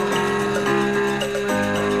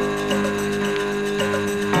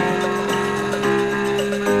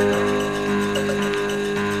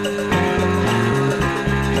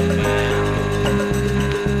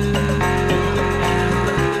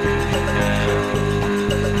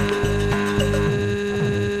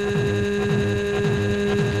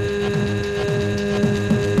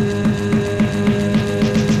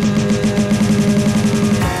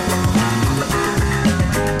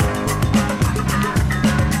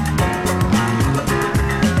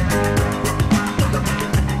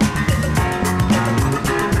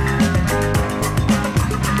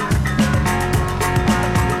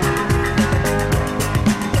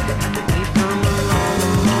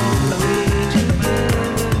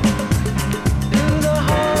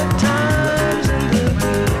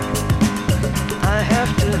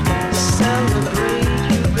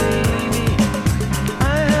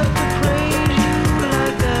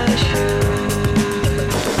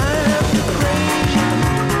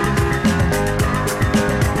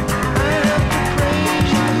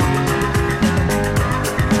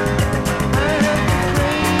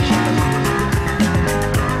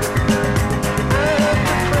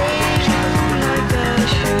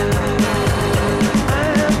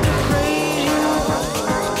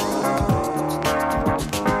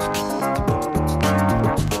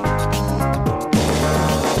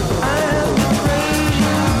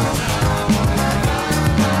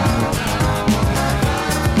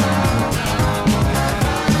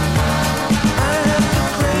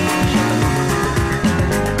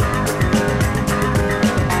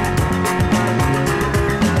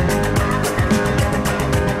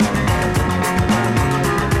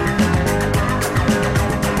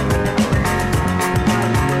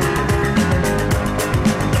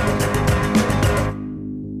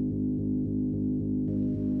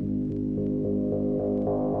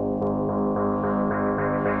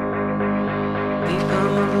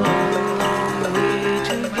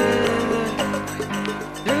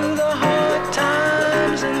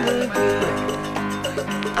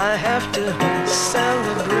 I have to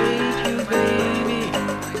celebrate you, baby.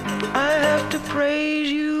 I have to praise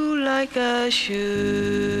you like I should.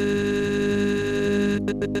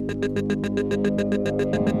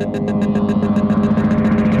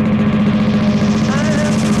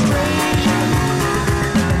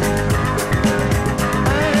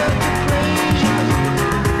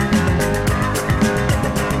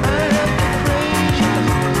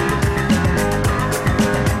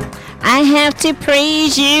 I have to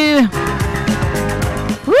praise you.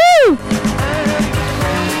 Woo!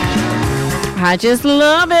 I just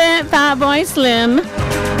love it, Fatboy Slim.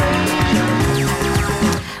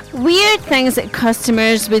 Weird things that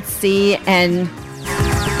customers would see in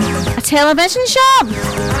a television shop.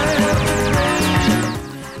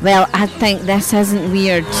 Well, I think this isn't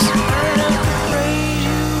weird.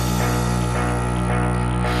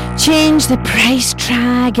 Change the price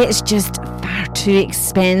tag, it's just far too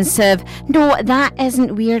expensive. No, that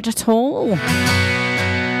isn't weird at all.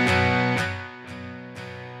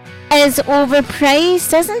 Is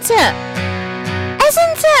overpriced, isn't it?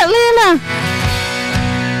 Isn't it, Leila?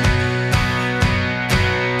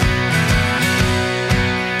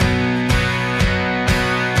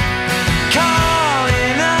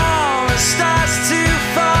 Calling all the stars to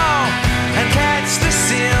fall and catch the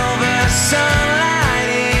silver sunlight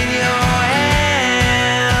in your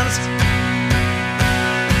hands.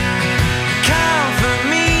 Comfort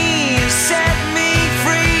me, set me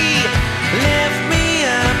free, lift me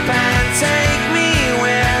up and take me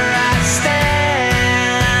where I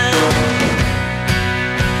stand.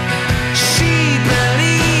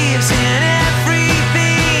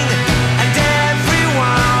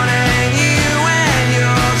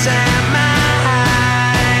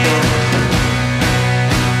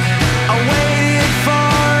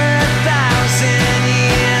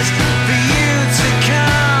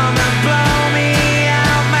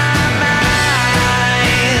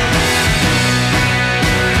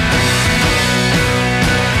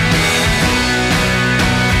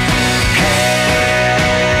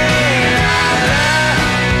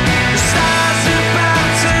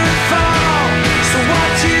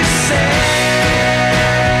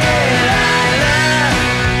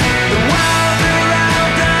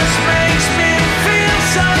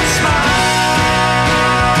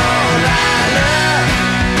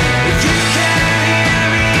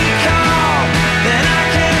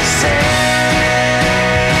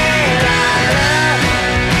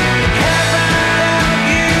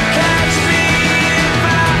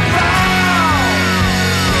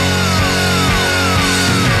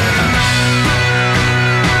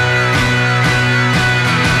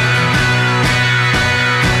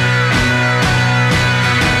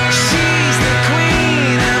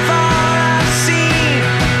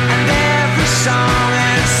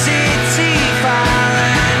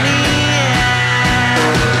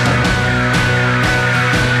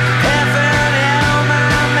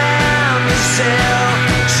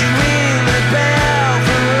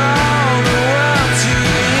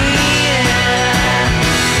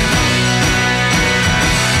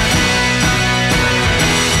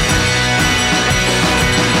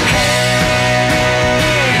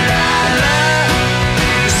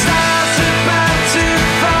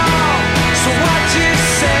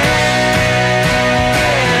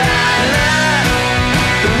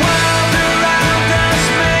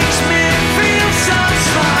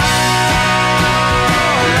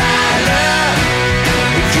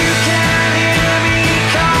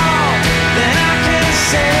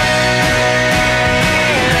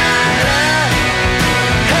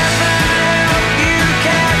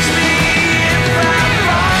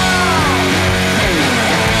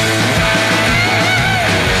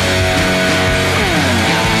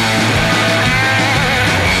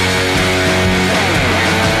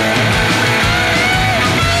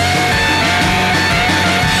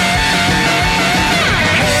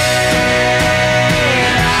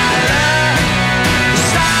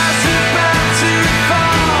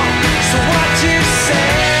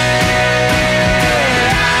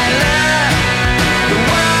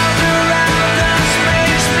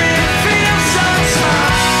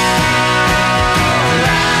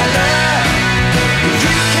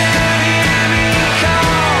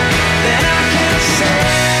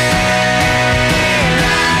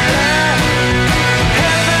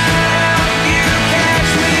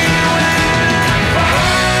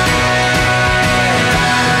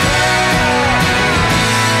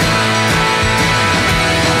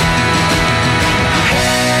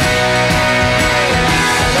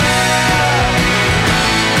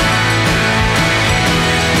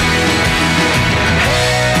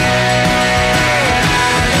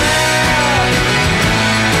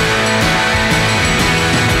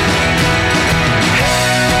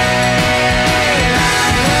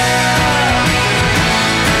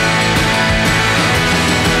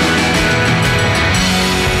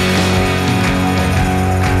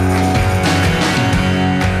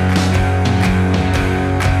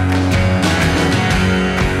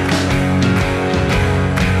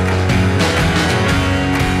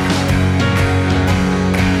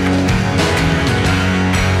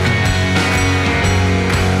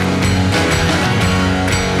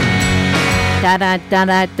 da da da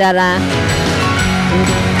da da da.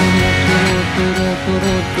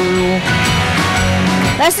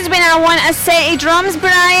 This is when I want a set of drums,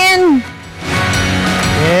 Brian.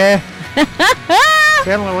 Yeah.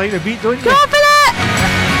 Certainly like the beat, don't you? Go for it.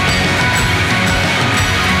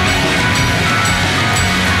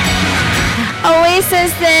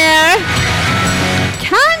 Oasis there.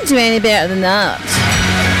 Can't do any better than that.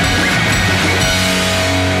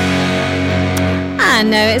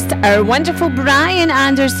 And now it's our wonderful Brian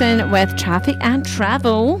Anderson with Traffic and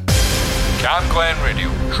Travel. Cam Glen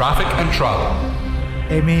Radio, Traffic and Travel.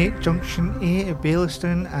 M8 Junction 8 at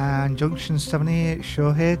Baillieston and Junction 7A at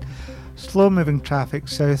Shawhead. Slow moving traffic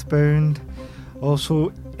southbound.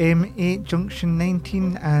 Also M8 Junction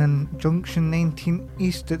 19 and Junction 19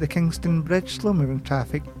 East at the Kingston Bridge. Slow moving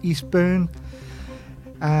traffic eastbound.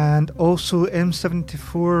 And also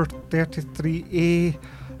M74 33A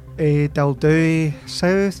Daldowie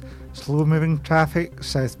South. Slow moving traffic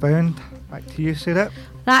southbound. Back to you, Sarah.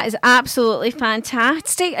 That is absolutely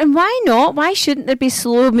fantastic. And why not? Why shouldn't there be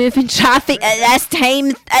slow moving traffic at this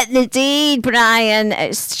time at the day, Brian?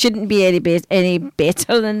 It shouldn't be any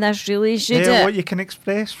better than this, really, should it? What you can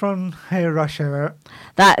express from rush hour.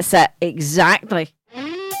 That's it, exactly.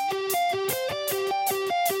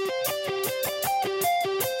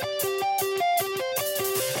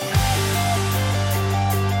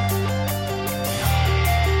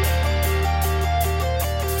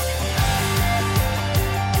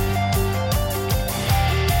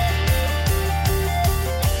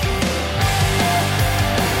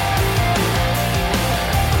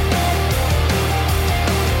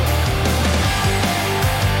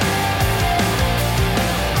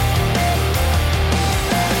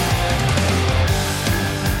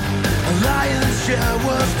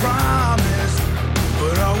 Was promised,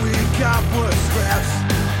 but all we got was scraps.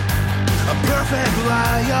 A perfect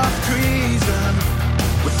lie of treason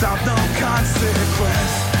without no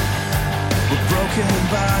consequence. We're broken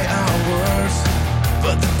by our words,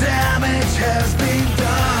 but the damage has been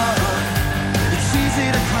done. It's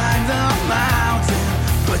easy to climb the mountain,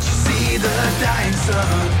 but you see the dying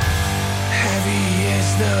sun. Heavy is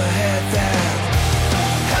the head that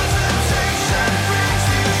hesitation brings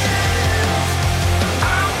the end.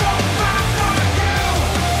 I won't fight for you.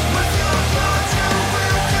 With your blood you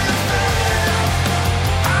will defend.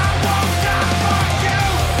 I won't die for you.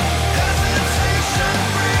 Hesitation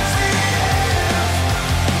brings the end.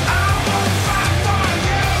 I won't fight for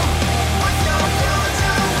you. With your blood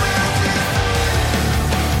you will defend.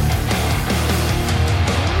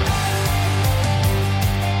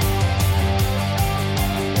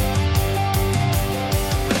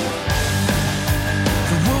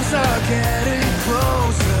 The wolves are getting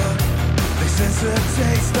closer. They sense a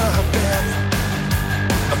taste of death.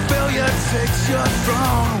 A failure takes your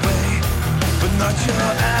throne away, but not your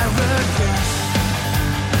arrogance.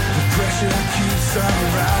 The pressure keeps on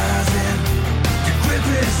rising. Your grip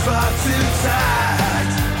is far too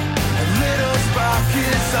tight. A little spark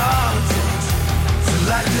is all it takes to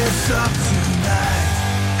light this up tonight.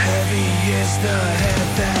 Heavy is the head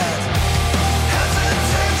that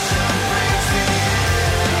hesitation brings the end.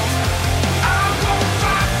 I won't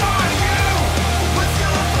fight for you. With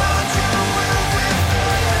your blood you will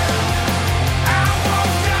defend. I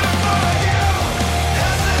won't die for you.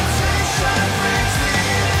 Hesitation brings the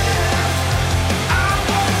end. I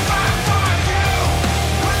won't fight for you.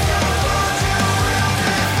 With your blood you will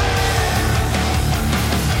defend.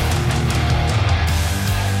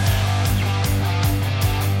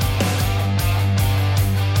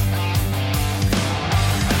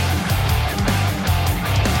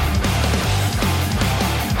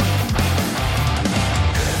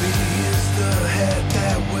 Heavy is the head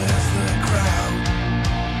that wears the crown.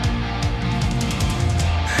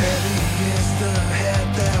 Heavy is the head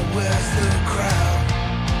that wears the crown.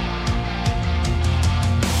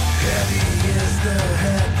 Heavy is the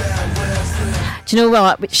head that wears the Do you know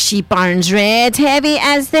what? She burns red. Heavy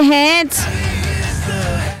as the head.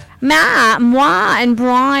 Matt, moi, and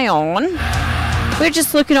Brian. We're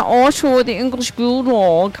just looking at Otto, the English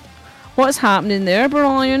bulldog. What's happening there,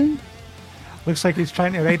 Brian? Looks like he's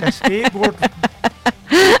trying to ride a skateboard.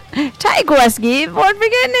 Try to go a skateboard, for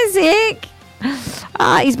goodness sake.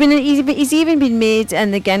 He's even been made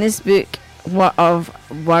in the Guinness Book of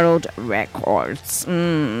World Records.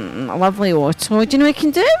 Lovely Otto. Do you know he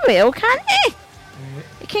can do well, can't he?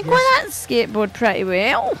 He can go on that skateboard pretty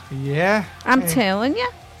well. Yeah. I'm telling you.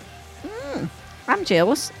 I'm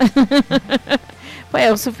jealous. What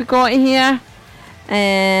else have we got here?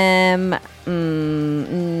 They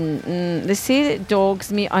say that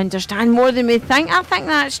dogs may understand more than we think. I think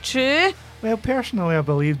that's true. Well, personally, I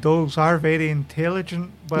believe dogs are very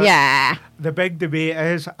intelligent, but Yeah. the big debate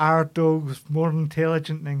is, are dogs more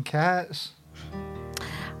intelligent than cats?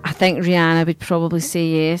 I think Rihanna would probably say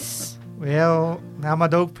yes. Well, I'm a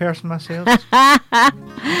dog person myself. Or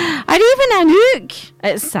even Anouk.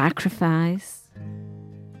 It's sacrifice.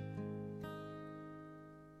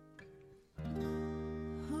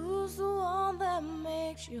 Who's the one that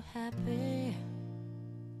makes you happy?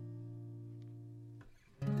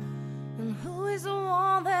 And who is the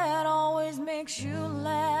one that always makes you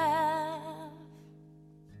laugh?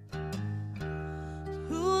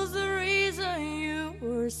 Who's the reason you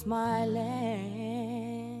were smiling?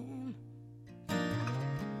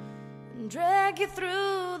 And drag you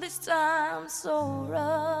through this time so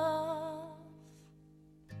rough.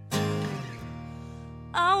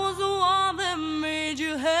 I was the one that made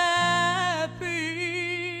you happy.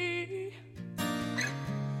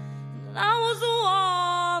 And I was the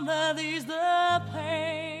one that eased the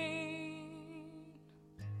pain.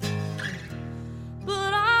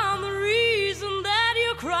 But I'm the reason that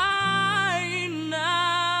you're crying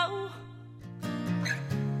now.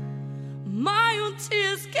 My own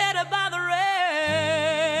tears scattered by the rain.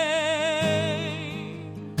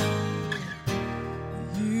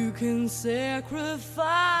 You can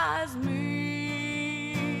sacrifice me.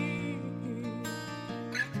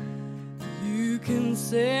 You can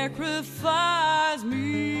sacrifice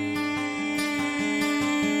me.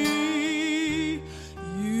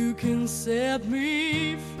 You can set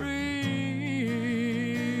me free.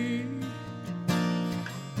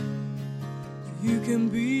 You can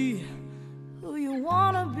be who you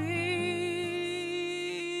wanna be.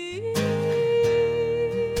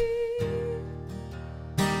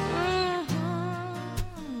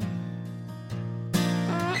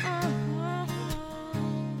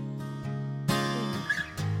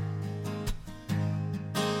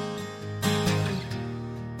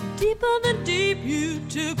 Deeper than deep, you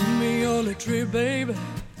took me on a trip, baby.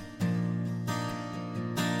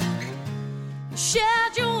 You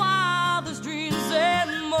shared your wildest dreams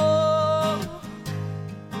and more.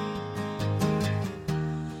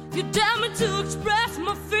 You dared me to express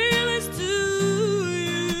my feelings to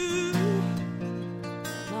you.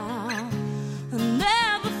 Now, I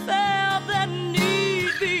never felt that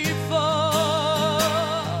need before.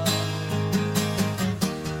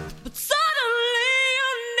 But suddenly you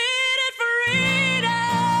needed freedom.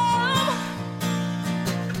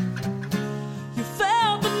 You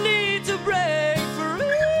felt the need to break free.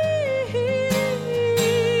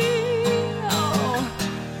 Oh,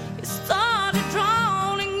 you started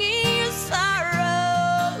drowning in your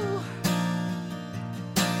sorrow.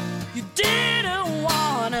 You didn't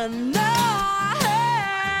wanna know I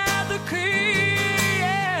had the key,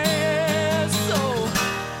 so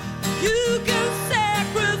you can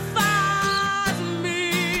sacrifice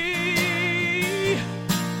me.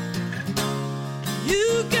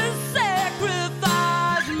 You can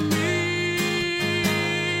sacrifice me,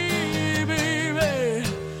 baby.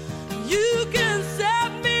 You can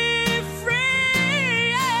set me free.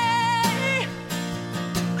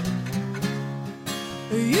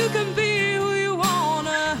 You can be who you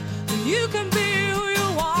wanna. You can be who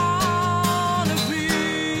you wanna be.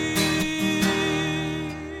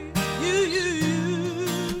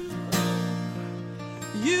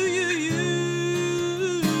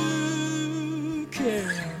 You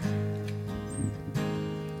can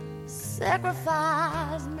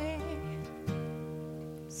sacrifice me.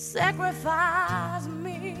 Sacrifice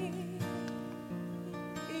me.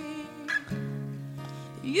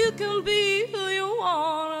 You can be who you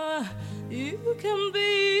wanna. You can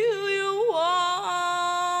be who you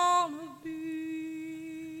wanna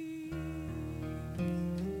be.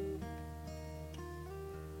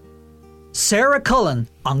 Sarah Cullen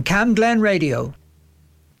on Cam Glen Radio.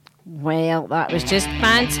 Well, that was just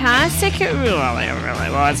fantastic. It really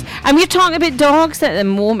was. And we're talking about dogs at the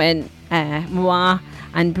moment. Moi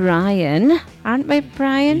and Brian. Aren't we,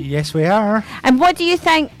 Brian? Yes, we are. And what do you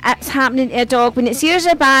think is happening to a dog when its ears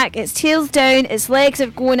are back, its tail's down, its legs are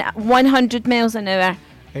going at 100 miles an hour?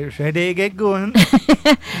 It's ready to get going.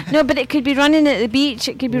 No, but it could be running at the beach.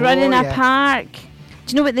 It could be running in a park. Do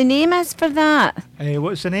you know what the name is for that?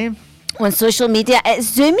 What's the name? On social media,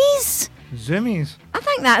 it's Zoomies. Zoomies? I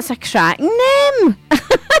think that's a cracking name.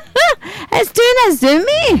 It's doing a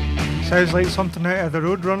zoomie. Sounds like something out of the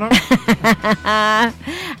Roadrunner.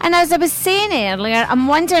 And as I was saying earlier, I'm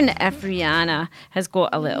wondering if Rihanna has got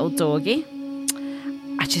a little doggy.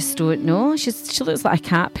 I just don't know. She looks like a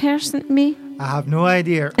cat person to me. I have no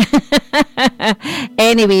idea.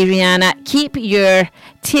 Anyway, Rihanna, keep your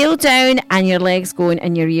tail down and your legs going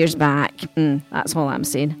and your ears back. That's all I'm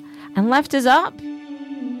saying. and lift us up.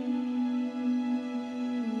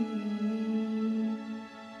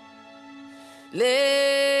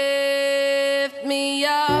 Lift me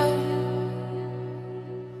up,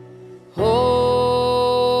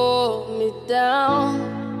 hold me down,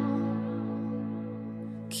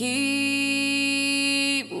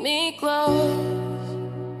 keep me close,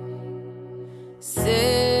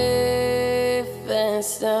 safe and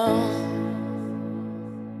sound.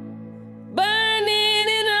 Burning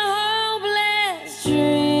in a hopeless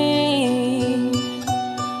dream,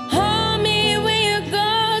 hold me when you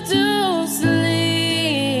go to sleep,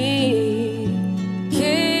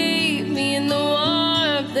 keep me in the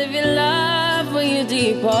warmth of your love when you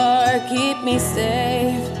depart, keep me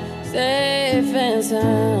safe, safe and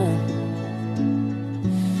sound.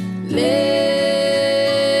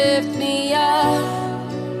 Lift me up,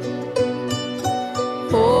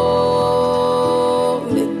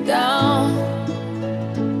 hold me down,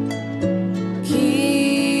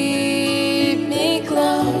 keep me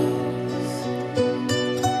close,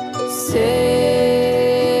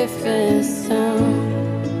 safe and sound.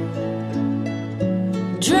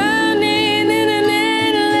 Drowning in an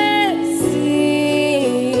endless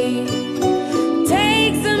sea,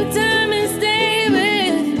 take some time and stay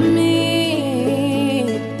with me,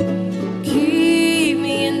 keep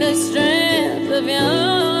me in the strength of your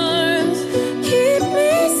arms, keep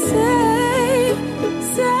me safe,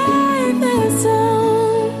 safe and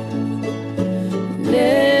sound.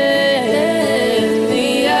 Lift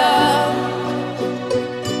me up,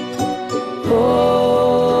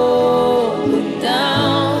 hold me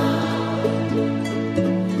down,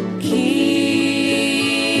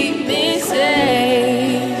 keep me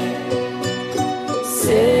safe,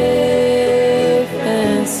 safe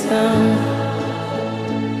and sound.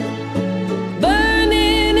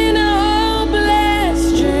 Burning in a hopeless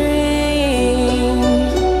dream,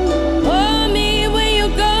 hold me when you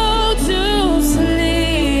go to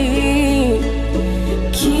sleep,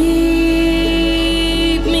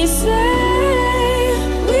 keep me safe.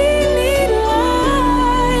 We need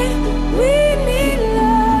light, we need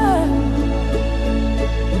love.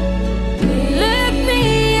 Lift me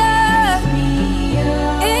up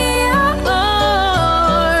in your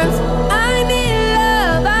arms. I need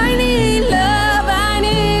love, I need love, I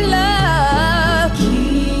need love.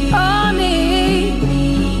 On me,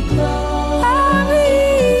 on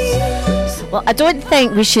me. Well, I don't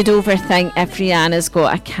think we should overthink if Rihanna's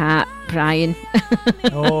got a cat, Brian.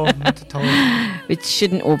 No, not at all. We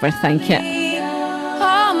shouldn't overthink it.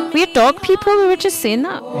 We're dog people, we were just saying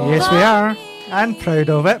that. Yes, we are. And proud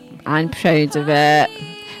of it. And proud of it.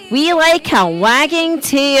 We like a wagging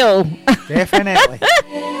tail. Definitely.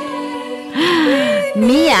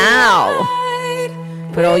 Meow.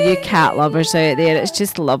 For all you cat lovers out there, it's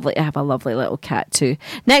just lovely to have a lovely little cat too.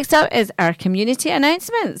 Next up is our community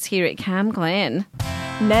announcements here at Cam Glen.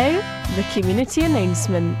 Now, the community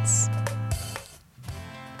announcements.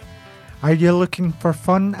 Are you looking for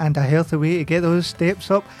fun and a healthy way to get those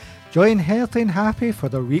steps up? Join Healthy and Happy for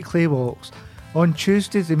their weekly walks. On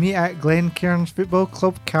Tuesdays, they meet at Glen Cairns Football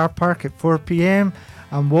Club car park at 4 p.m.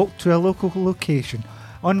 and walk to a local location.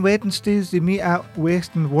 On Wednesdays, they meet at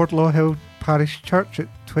Weston Wardlaw Hill Parish Church at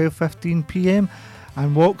 12:15 p.m.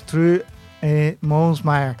 and walk through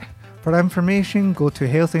Mallsmire. For information, go to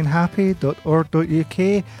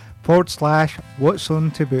healthyandhappy.org.uk/what's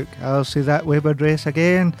on to book. I'll say that web address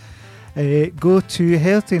again. Go to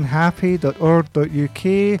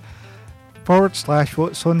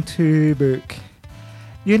healthyandhappy.org.uk/what's on to book.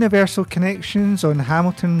 Universal Connections on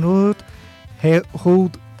Hamilton Road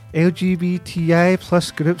hold LGBTI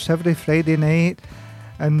plus groups every Friday night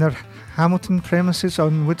in their Hamilton premises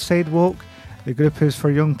on Woodside Walk. The group is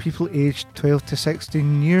for young people aged 12 to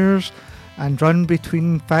 16 years and run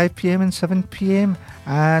between 5 p.m. and 7 p.m.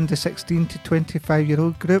 and the 16 to 25 year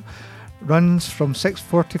old group runs from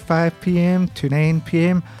 6:45 p.m. to 9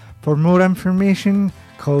 p.m. For more information,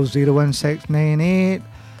 call 01698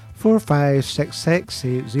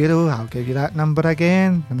 456680. I'll give you that number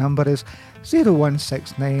again. The number is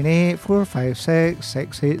 01698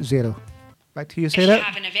 456680. Back to you, If Sarah. you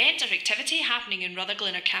have an event or activity happening in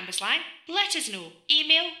Rutherglen or Cambuslang, let us know.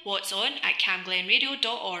 Email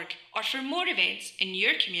whatson@camglenradio.org, or for more events in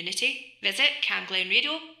your community, visit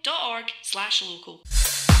camglenradio.org/local.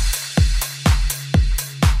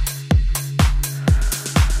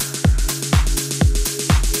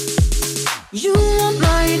 You want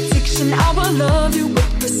my addiction, I will love you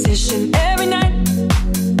with precision every night,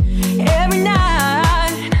 every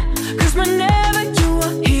night. Cause whenever you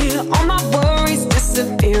are here, all my worries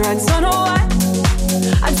disappear. I don't know why,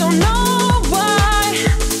 I don't know why.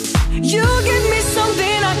 You give me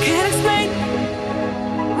something I can't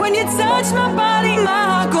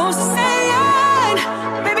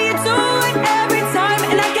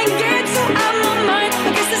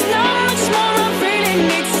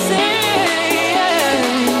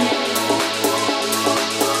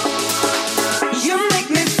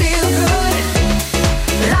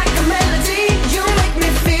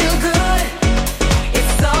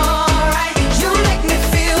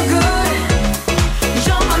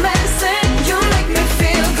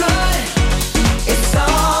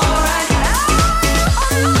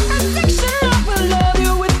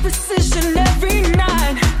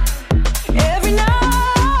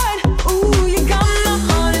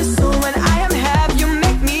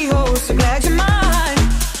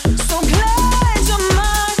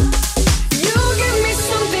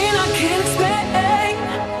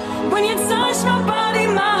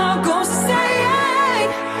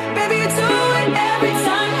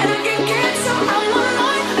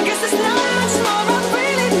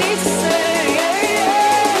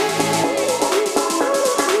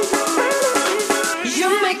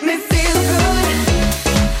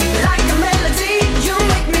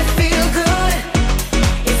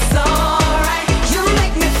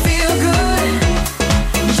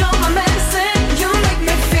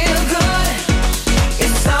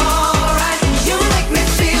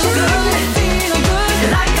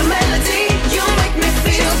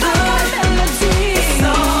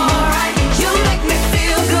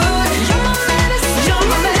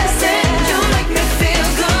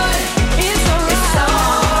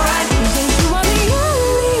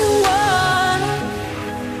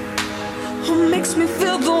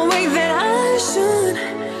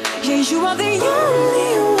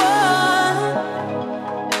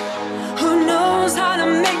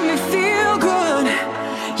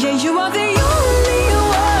You are the only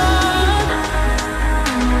one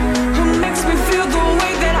who makes me feel the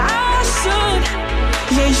way that I should.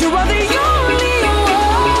 Yeah, you are the only one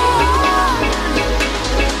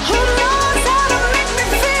who knows how to make me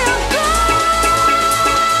feel good.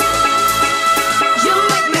 You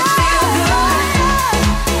make me feel good,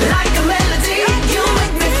 like a melody. You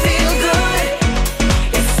make me feel good.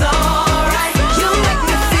 It's alright. You make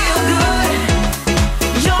me feel good.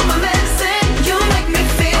 You're my medicine. You make me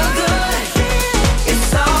feel good.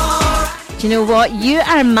 It's alright. Do you know what? You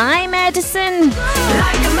are my medicine.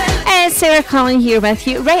 Sarah Collin here with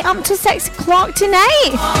you right up to 6 o'clock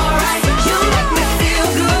tonight. Alright. You make me feel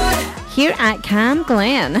good. Here at Cam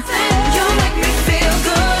Glen. You make me feel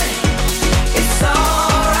good. It's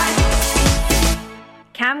alright.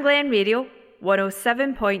 Cam Glen Radio,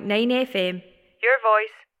 107.9 FM. Your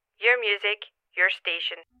voice, your music, your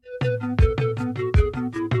station.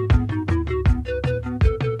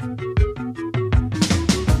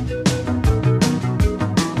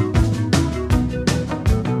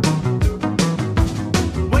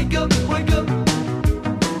 Wake up,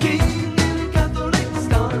 King in a Catholic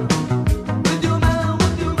style. With your man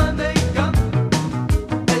makeup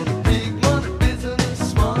and your big money business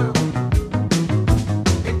smile.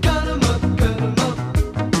 And cut 'em up,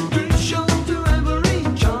 crucial to every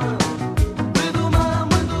child. With your man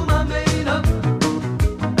made up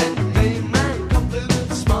and your big man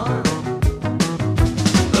confident smile.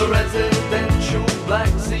 The residential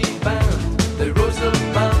Black Sea band, they rose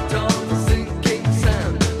about on the sinking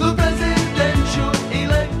sand. The presidential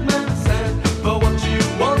elect man said, "For what you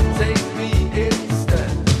want, take me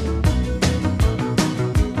instead."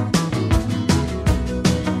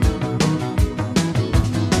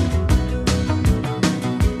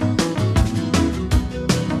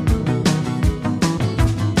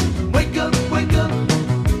 Wake up,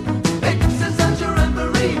 exercise your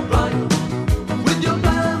every right. With your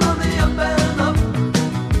plan on the up and up,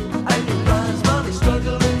 and your prize money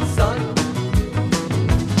struggle inside.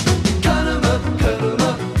 Cut 'em up,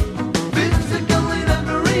 physical in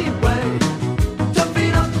every way.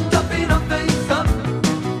 Toughen up, face up,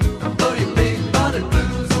 throw your big body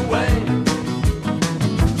blues away.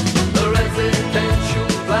 The residential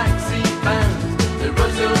Black Sea band, they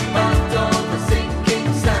rose about on the sinking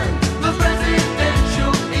sand. The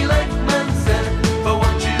presidential elect man said, "For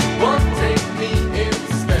what you want, take me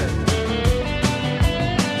instead."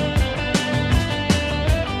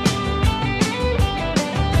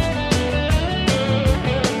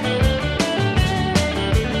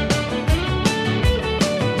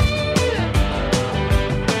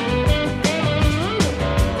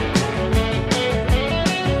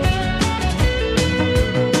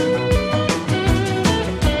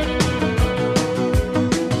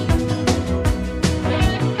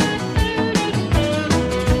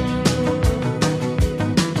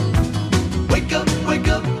 Wake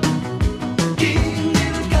up, King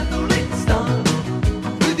in a Catholic style.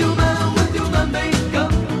 With your man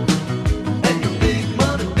makeup and your big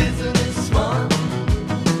money business smile.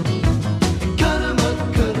 And cut 'em up,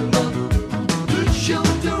 crucial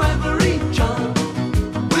to every child.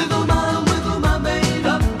 With your man made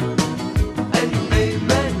up and your big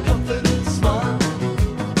man confident smile.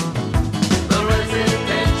 The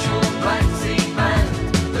residential Black Sea band,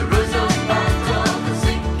 they rose about on the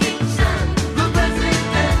sinking sand. The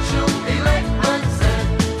presidential elect man said,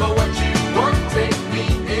 "For what you want, take me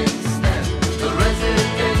instead." The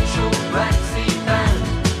residential Black Sea band,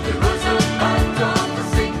 they rose about on the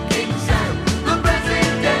sinking sand. The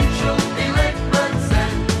presidential elect man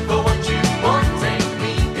said, "For what you want, take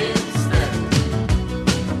me instead."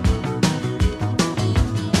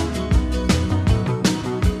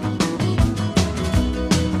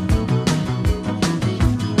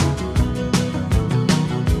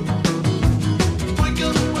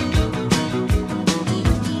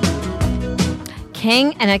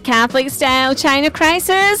 King in a Catholic style China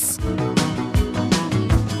Crisis.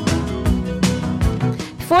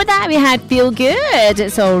 Before that, we had Feel Good,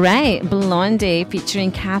 It's Alright, Blondie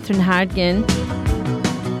featuring Catherine Hardigan.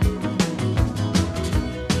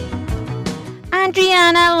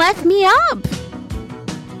 Adriana, Lift Me Up.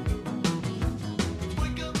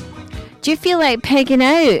 Do you feel like pegging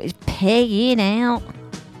out? Pegging out.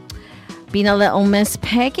 Being a little Miss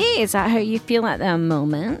Peggy? Is that how you feel at the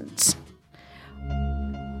moment?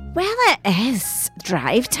 Well, it is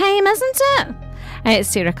drive time, isn't it? It's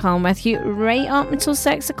Sarah Collin with you right up until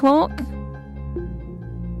 6 o'clock. Do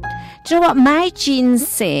you know what my genes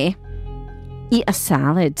say? Eat a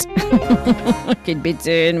salad. Could be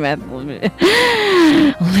doing with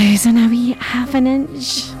losing a wee half an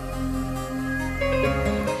inch.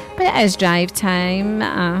 But it is drive time.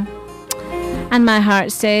 And my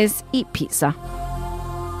heart says, eat pizza.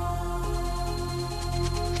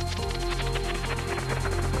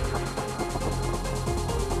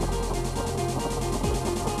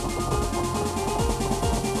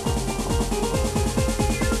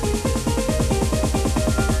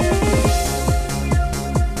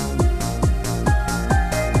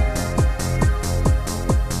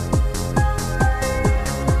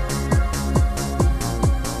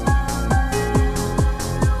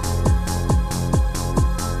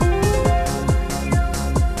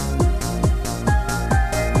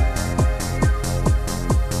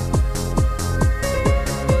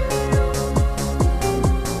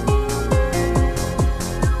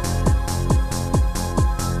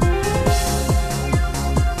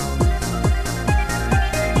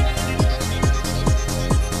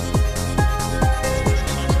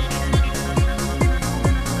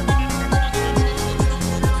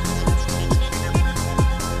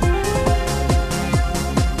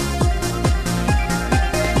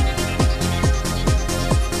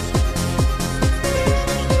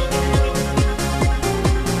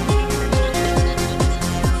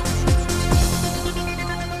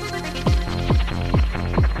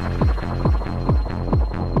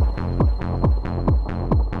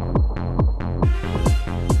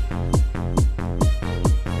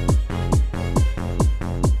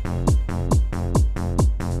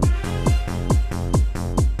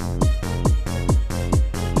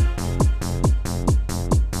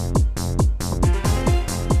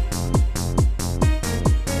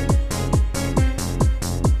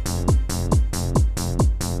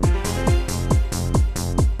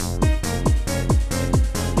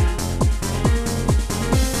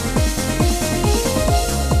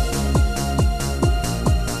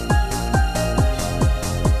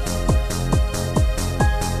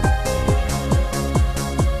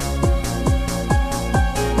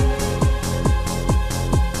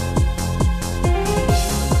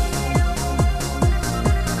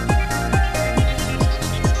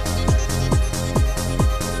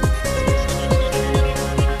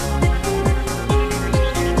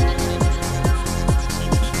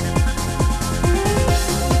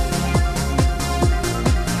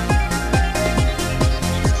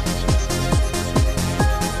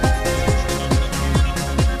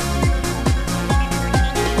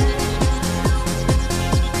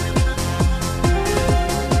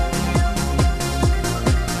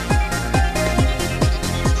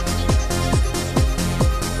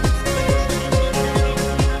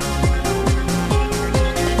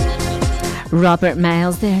 Robert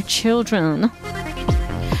Miles, their children.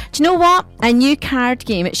 Do you know what? A new card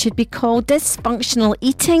game. It should be called Dysfunctional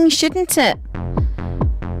Eating, shouldn't it?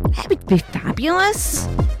 It would be fabulous.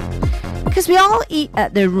 Because we all eat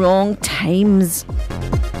at the wrong times.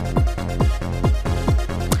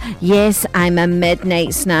 Yes, I'm a midnight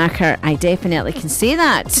snacker. I definitely can say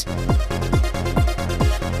that.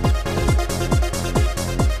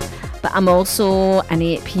 But I'm also an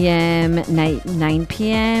 8 p.m, 9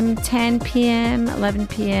 p.m, 10 p.m, 11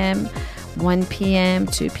 p.m, 1 p.m,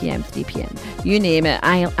 2 p.m, 3 p.m. You name it,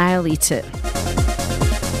 I'll eat it.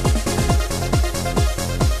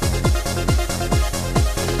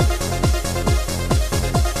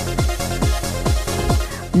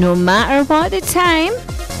 No matter what the time,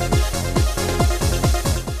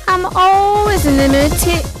 I'm always in the mood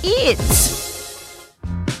to eat.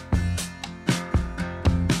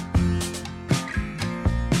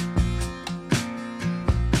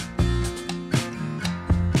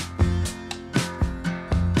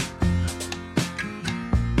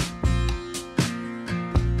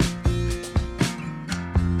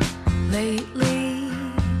 Lately,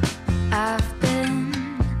 I've been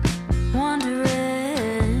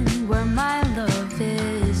wondering where my love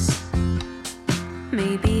is.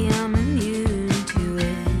 Maybe I'm immune to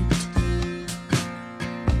it.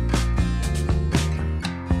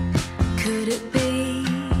 Could it be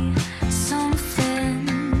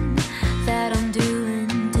something that I'm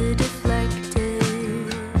doing to deflect it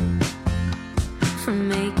from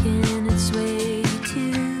making its way to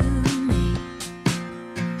me?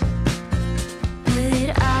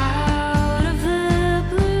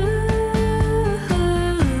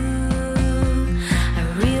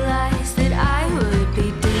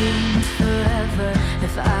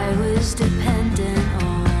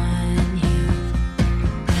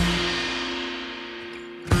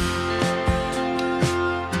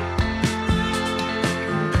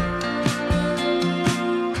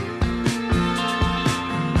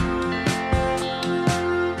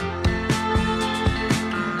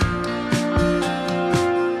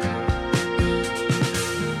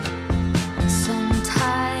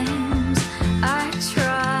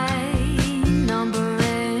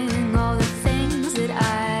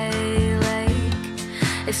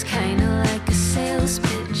 It's kinda like a sales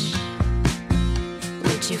pitch.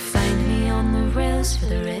 Would you find me on the rails for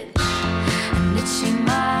the rich? An itchy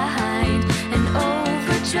mind and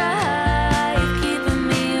overdrive, keeping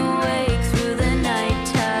me awake through the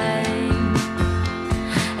nighttime,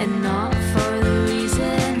 and not for the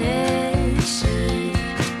reason it should.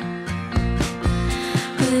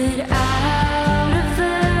 But out of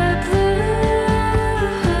the blue,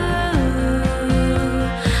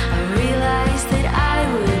 I realized that I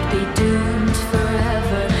would be doomed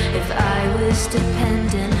forever if I was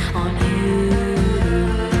dependent on you.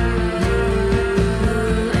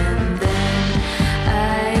 And then I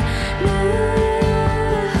knew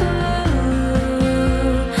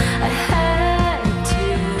I had to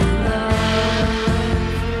love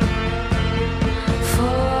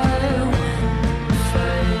for when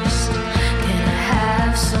first. Can I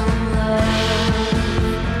have some love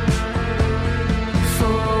for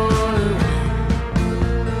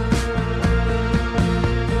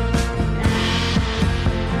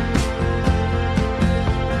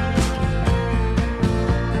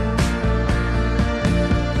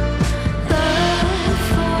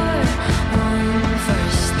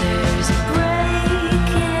first? There's a break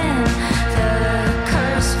in the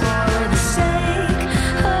curse for the sake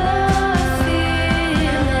of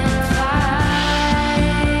feeling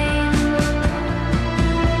fine.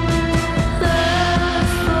 Love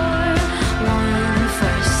for one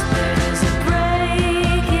first. There's a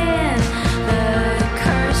break in the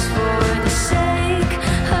curse for the sake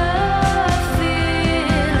of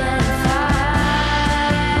feeling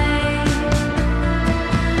fine.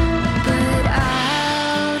 But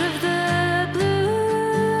out of the blue,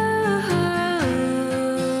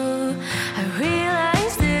 I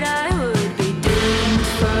realized that I would be doomed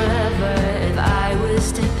forever if I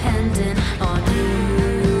was dependent on you. And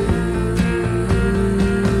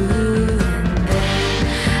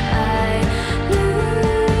then I knew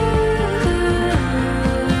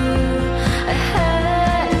I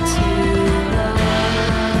had to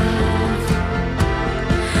love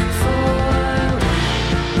for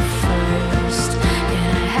first.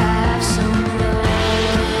 Can I have some love for?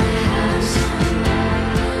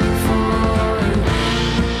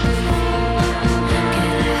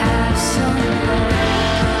 Can I have some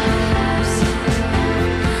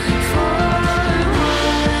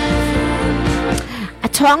A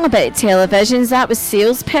talking about televisions, that was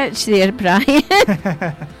sales pitch there, Brian.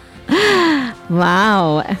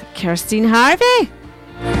 Wow, Kirstine Harvey.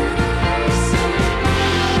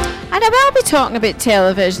 And I will be talking about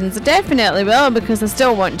televisions. I definitely will, because I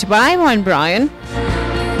still want to buy one, Brian.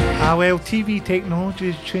 Ah, well, TV technology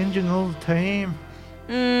is changing all the time.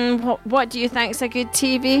 What do you think's a good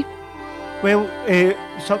TV? Well,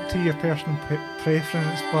 it's up to your personal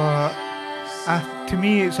preference, but to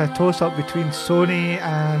me it's a toss-up between Sony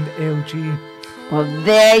and LG. Well,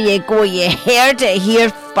 there you go. You heard it here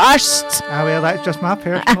first. Ah, well, that's just my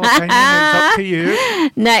personal opinion. It's up to you.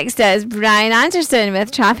 Next is Brian Anderson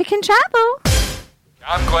with Traffic and Travel.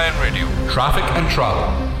 Cam Glen Radio, Traffic and Travel.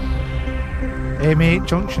 M8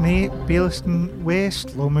 Junction 8, Baillieston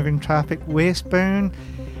West, slow-moving traffic westbound.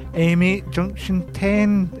 M8 Junction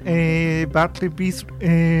 10, Bartley Beath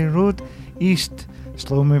Road East,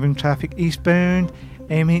 slow-moving traffic eastbound.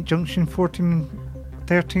 M8 Junction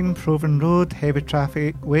 13, Proven Road, heavy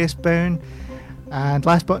traffic westbound. And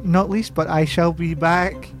last but not least, but I shall be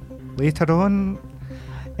back later on,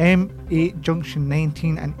 M8 Junction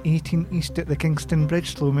 19 and 18 east at the Kingston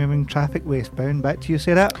Bridge, slow moving traffic westbound. Back to you,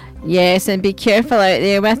 Sarah. Yes, and be careful out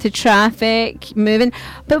there with the traffic moving.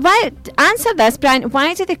 But why, answer this, Brian,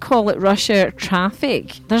 why do they call it rush hour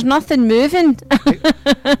traffic? There's nothing moving.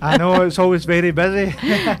 I know, it's always very busy.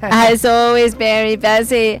 It's always very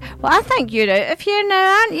busy. Well, I think you're out of here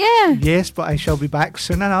now, aren't you? Yes, but I shall be back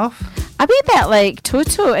soon enough. A wee bit like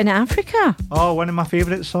Toto in Africa. Oh, one of my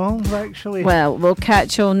favourite songs, actually. Well, we'll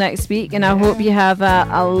catch you all next week, and I hope you have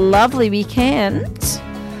a lovely weekend.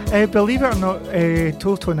 Believe it or not,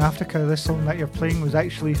 Toto in Africa, this song that you're playing, was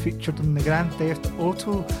actually featured in the Grand Theft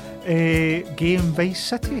Auto game Vice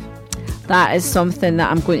City. That is something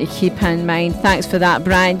that I'm going to keep in mind. Thanks for that,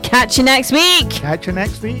 Brian. Catch you next week. Catch you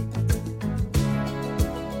next week.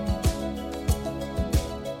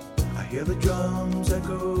 I hear the drums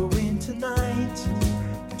echoing tonight,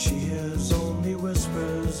 and she hears only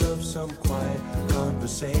whispers of some quiet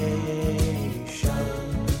conversation.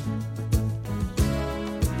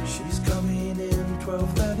 She's coming in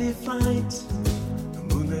 12:30 flight. The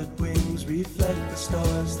moonlit wings reflect the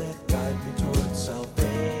stars that guide me towards salvation.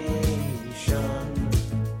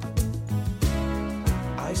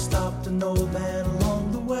 I stopped an old man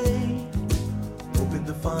along the way, hoping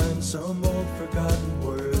to find some old forgotten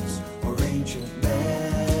words or ancient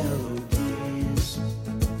melodies.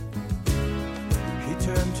 He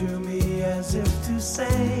turned to me as if to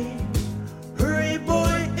say, hurry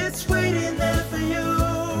boy, it's waiting there for you.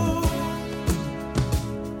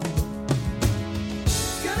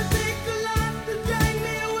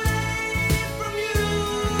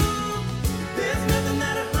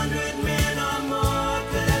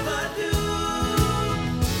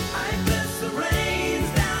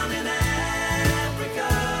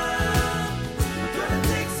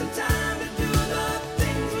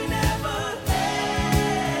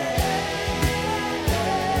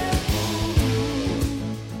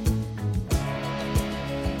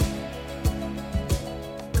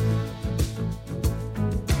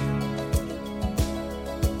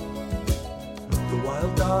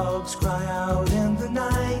 Cry out in the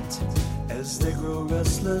night as they grow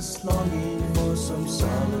restless, longing for some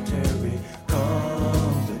solitary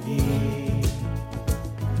company.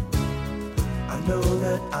 I know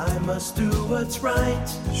that I must do what's right,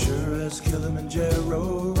 sure as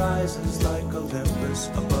Kilimanjaro rises like Olympus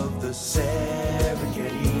above the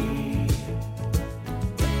Serengeti.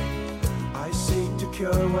 I seek to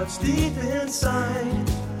cure what's deep inside,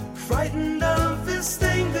 frightened of this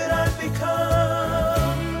thing that I've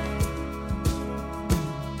become.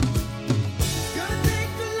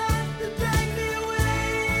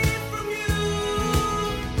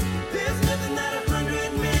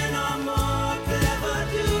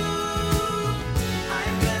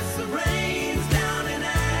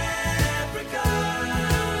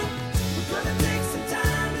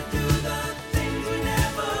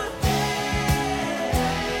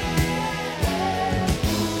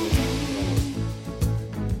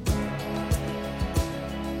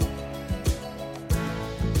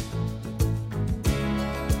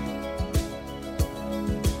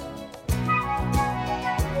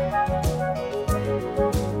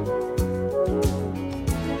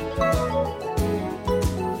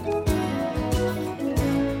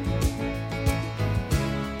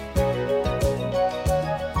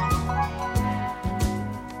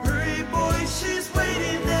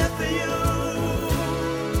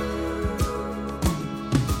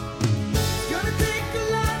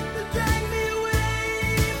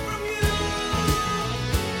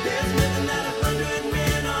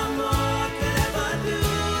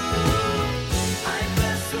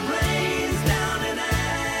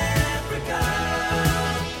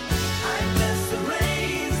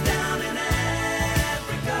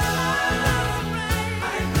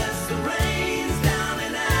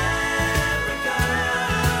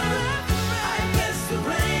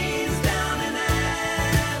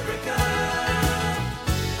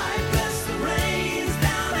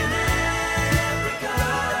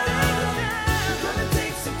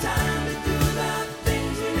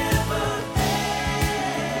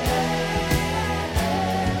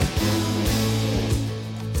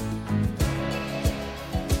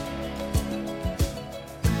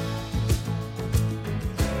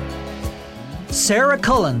 Sarah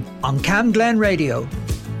Cullen on Cam Glen Radio.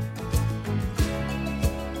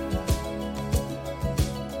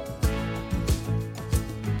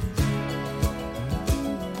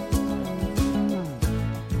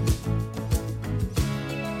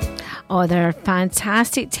 Oh, there are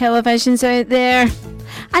fantastic televisions out there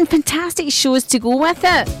and fantastic shows to go with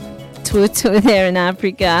it. Toto there in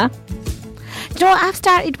Africa. You know, I've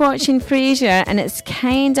started watching Frasier and it's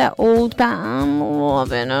kind of old, but I'm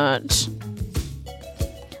loving it.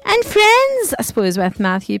 And Friends, I suppose, with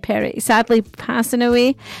Matthew Perry sadly passing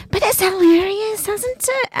away. But it's hilarious, isn't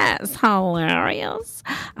it? It's hilarious.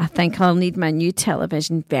 I think I'll need my new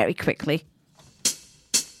television very quickly.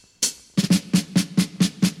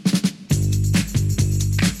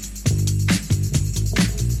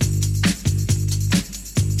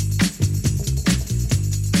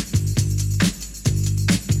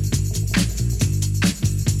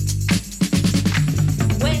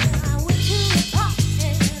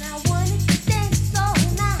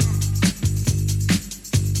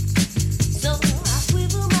 So I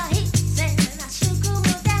swivel my hips and I shook 'em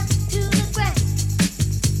all down to the ground.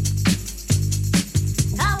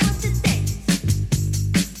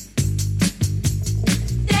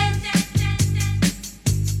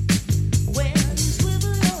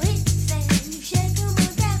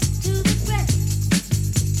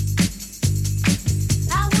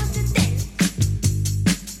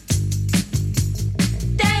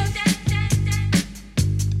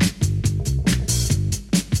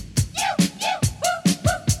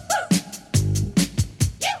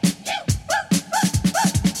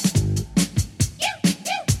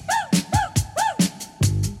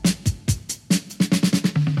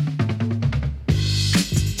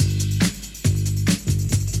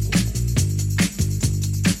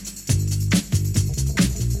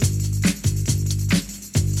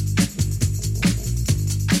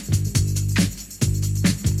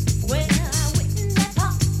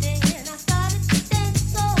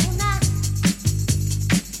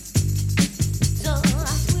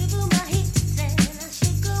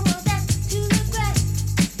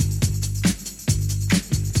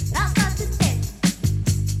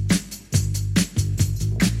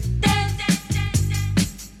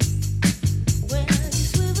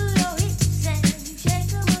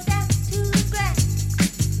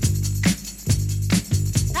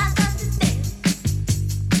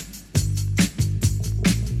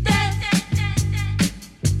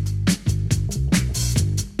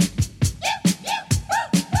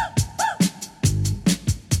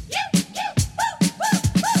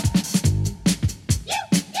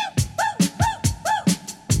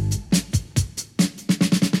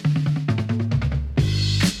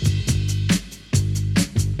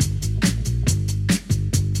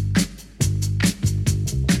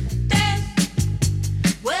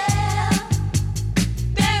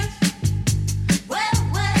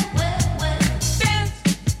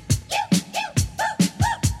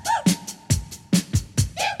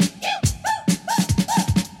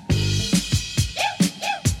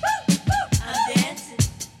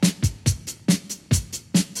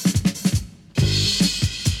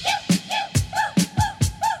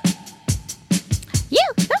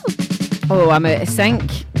 Oh, I'm out of sync.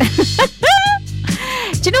 Do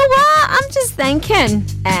you know what? I'm just thinking,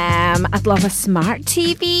 I'd love a smart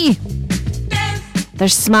TV.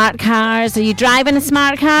 There's smart cars. Are you driving a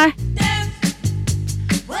smart car?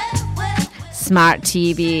 Smart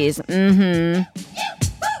TVs. Mm-hmm.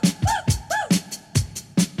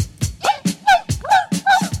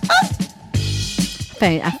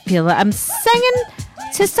 I feel like I'm singing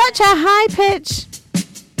to such a high pitch.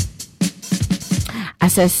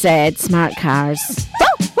 As I said, smart cars. Woo,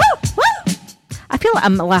 woo, woo. I feel like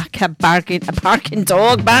I'm like a barking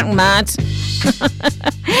dog, barking mad.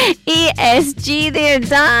 ESG there,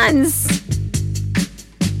 dance.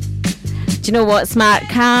 Do you know what? Smart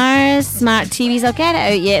cars, smart TVs, I'll get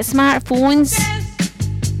it out yet. Smartphones.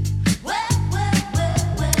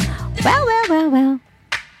 Well.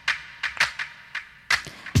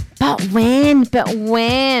 But when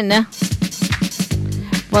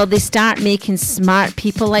will they start making smart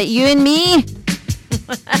people like you and me?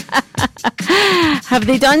 Have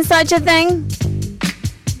they done such a thing?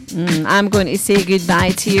 I'm going to say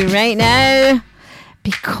goodbye to you right now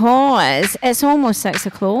because it's almost 6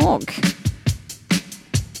 o'clock.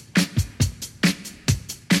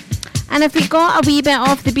 And if we got a wee bit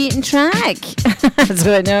off the beaten track, I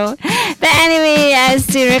don't know. But anyway,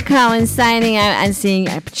 Sarah Cullen signing out and saying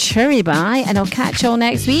a cheery bye, and I'll catch you all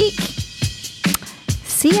next week.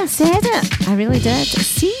 See, I said it. I really did.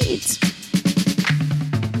 See it.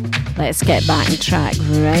 Let's get back on track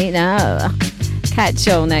right now. Catch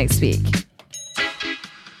you all next week.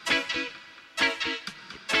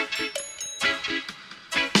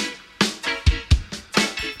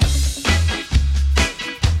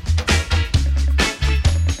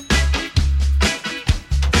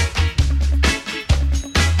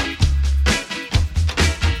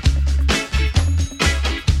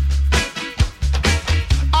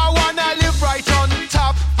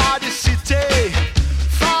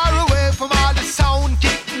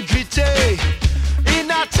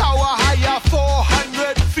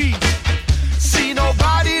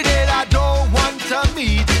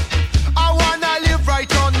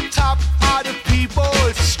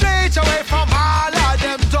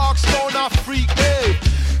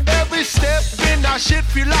 Shit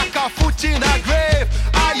feel like a foot in a grave.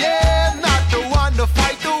 I am not the one to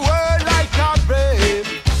fight the world like a brave.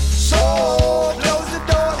 So close the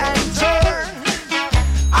door and turn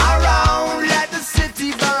around, let the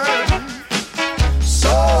city burn.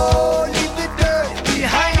 So leave the dirt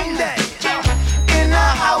behind it in a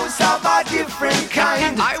house of a different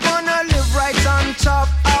kind. I wanna live right on top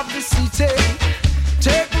of the city.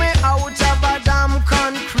 Take me out of a damn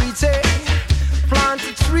concrete. Plant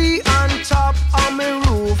a tree on top of my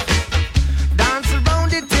roof. Dance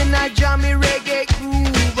around it in a jammy reggae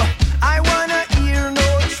groove. I wanna hear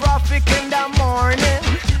no traffic in the morning.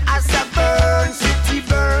 As I burn, city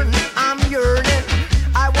burn, I'm yearning.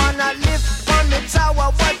 I wanna live on the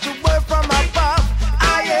tower, watch the world from above.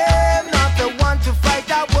 I am not the one to fight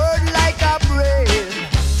a word like a brave.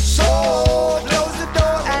 So close the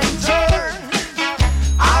door and turn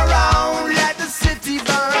around, let the city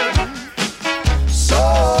burn.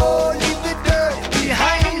 So leave the dirt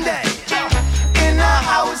behind it in a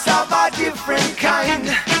house of a different kind.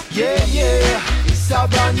 Yeah, yeah, it's a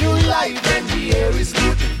brand new life and the air is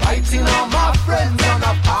good. Inviting all my friends on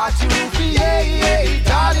a party roof. Yeah, yeah,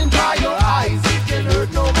 darling, dry your eyes. It can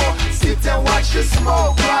hurt no more. Sit and watch the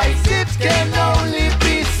smoke rise. It can only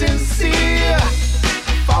be sincere.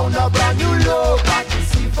 Found a brand new love I can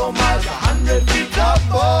see for miles, 100 feet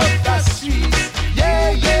above the streets.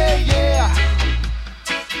 Yeah, yeah, yeah.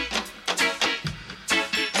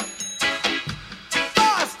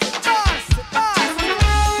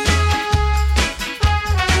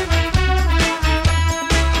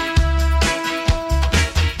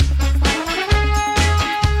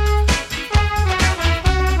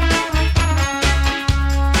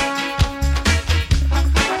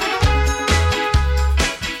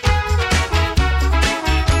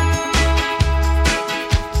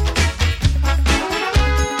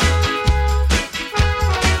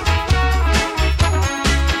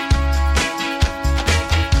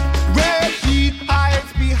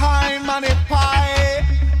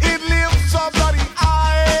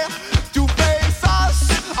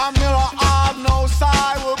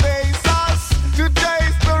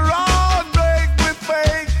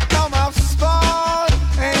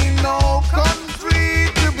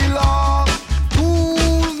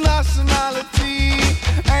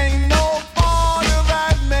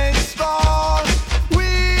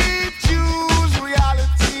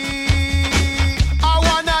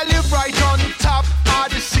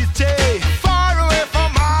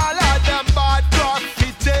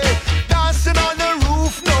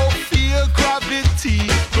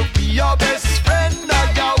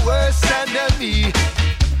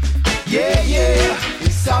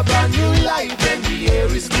 a brand new life when the air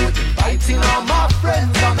is good. Fighting on my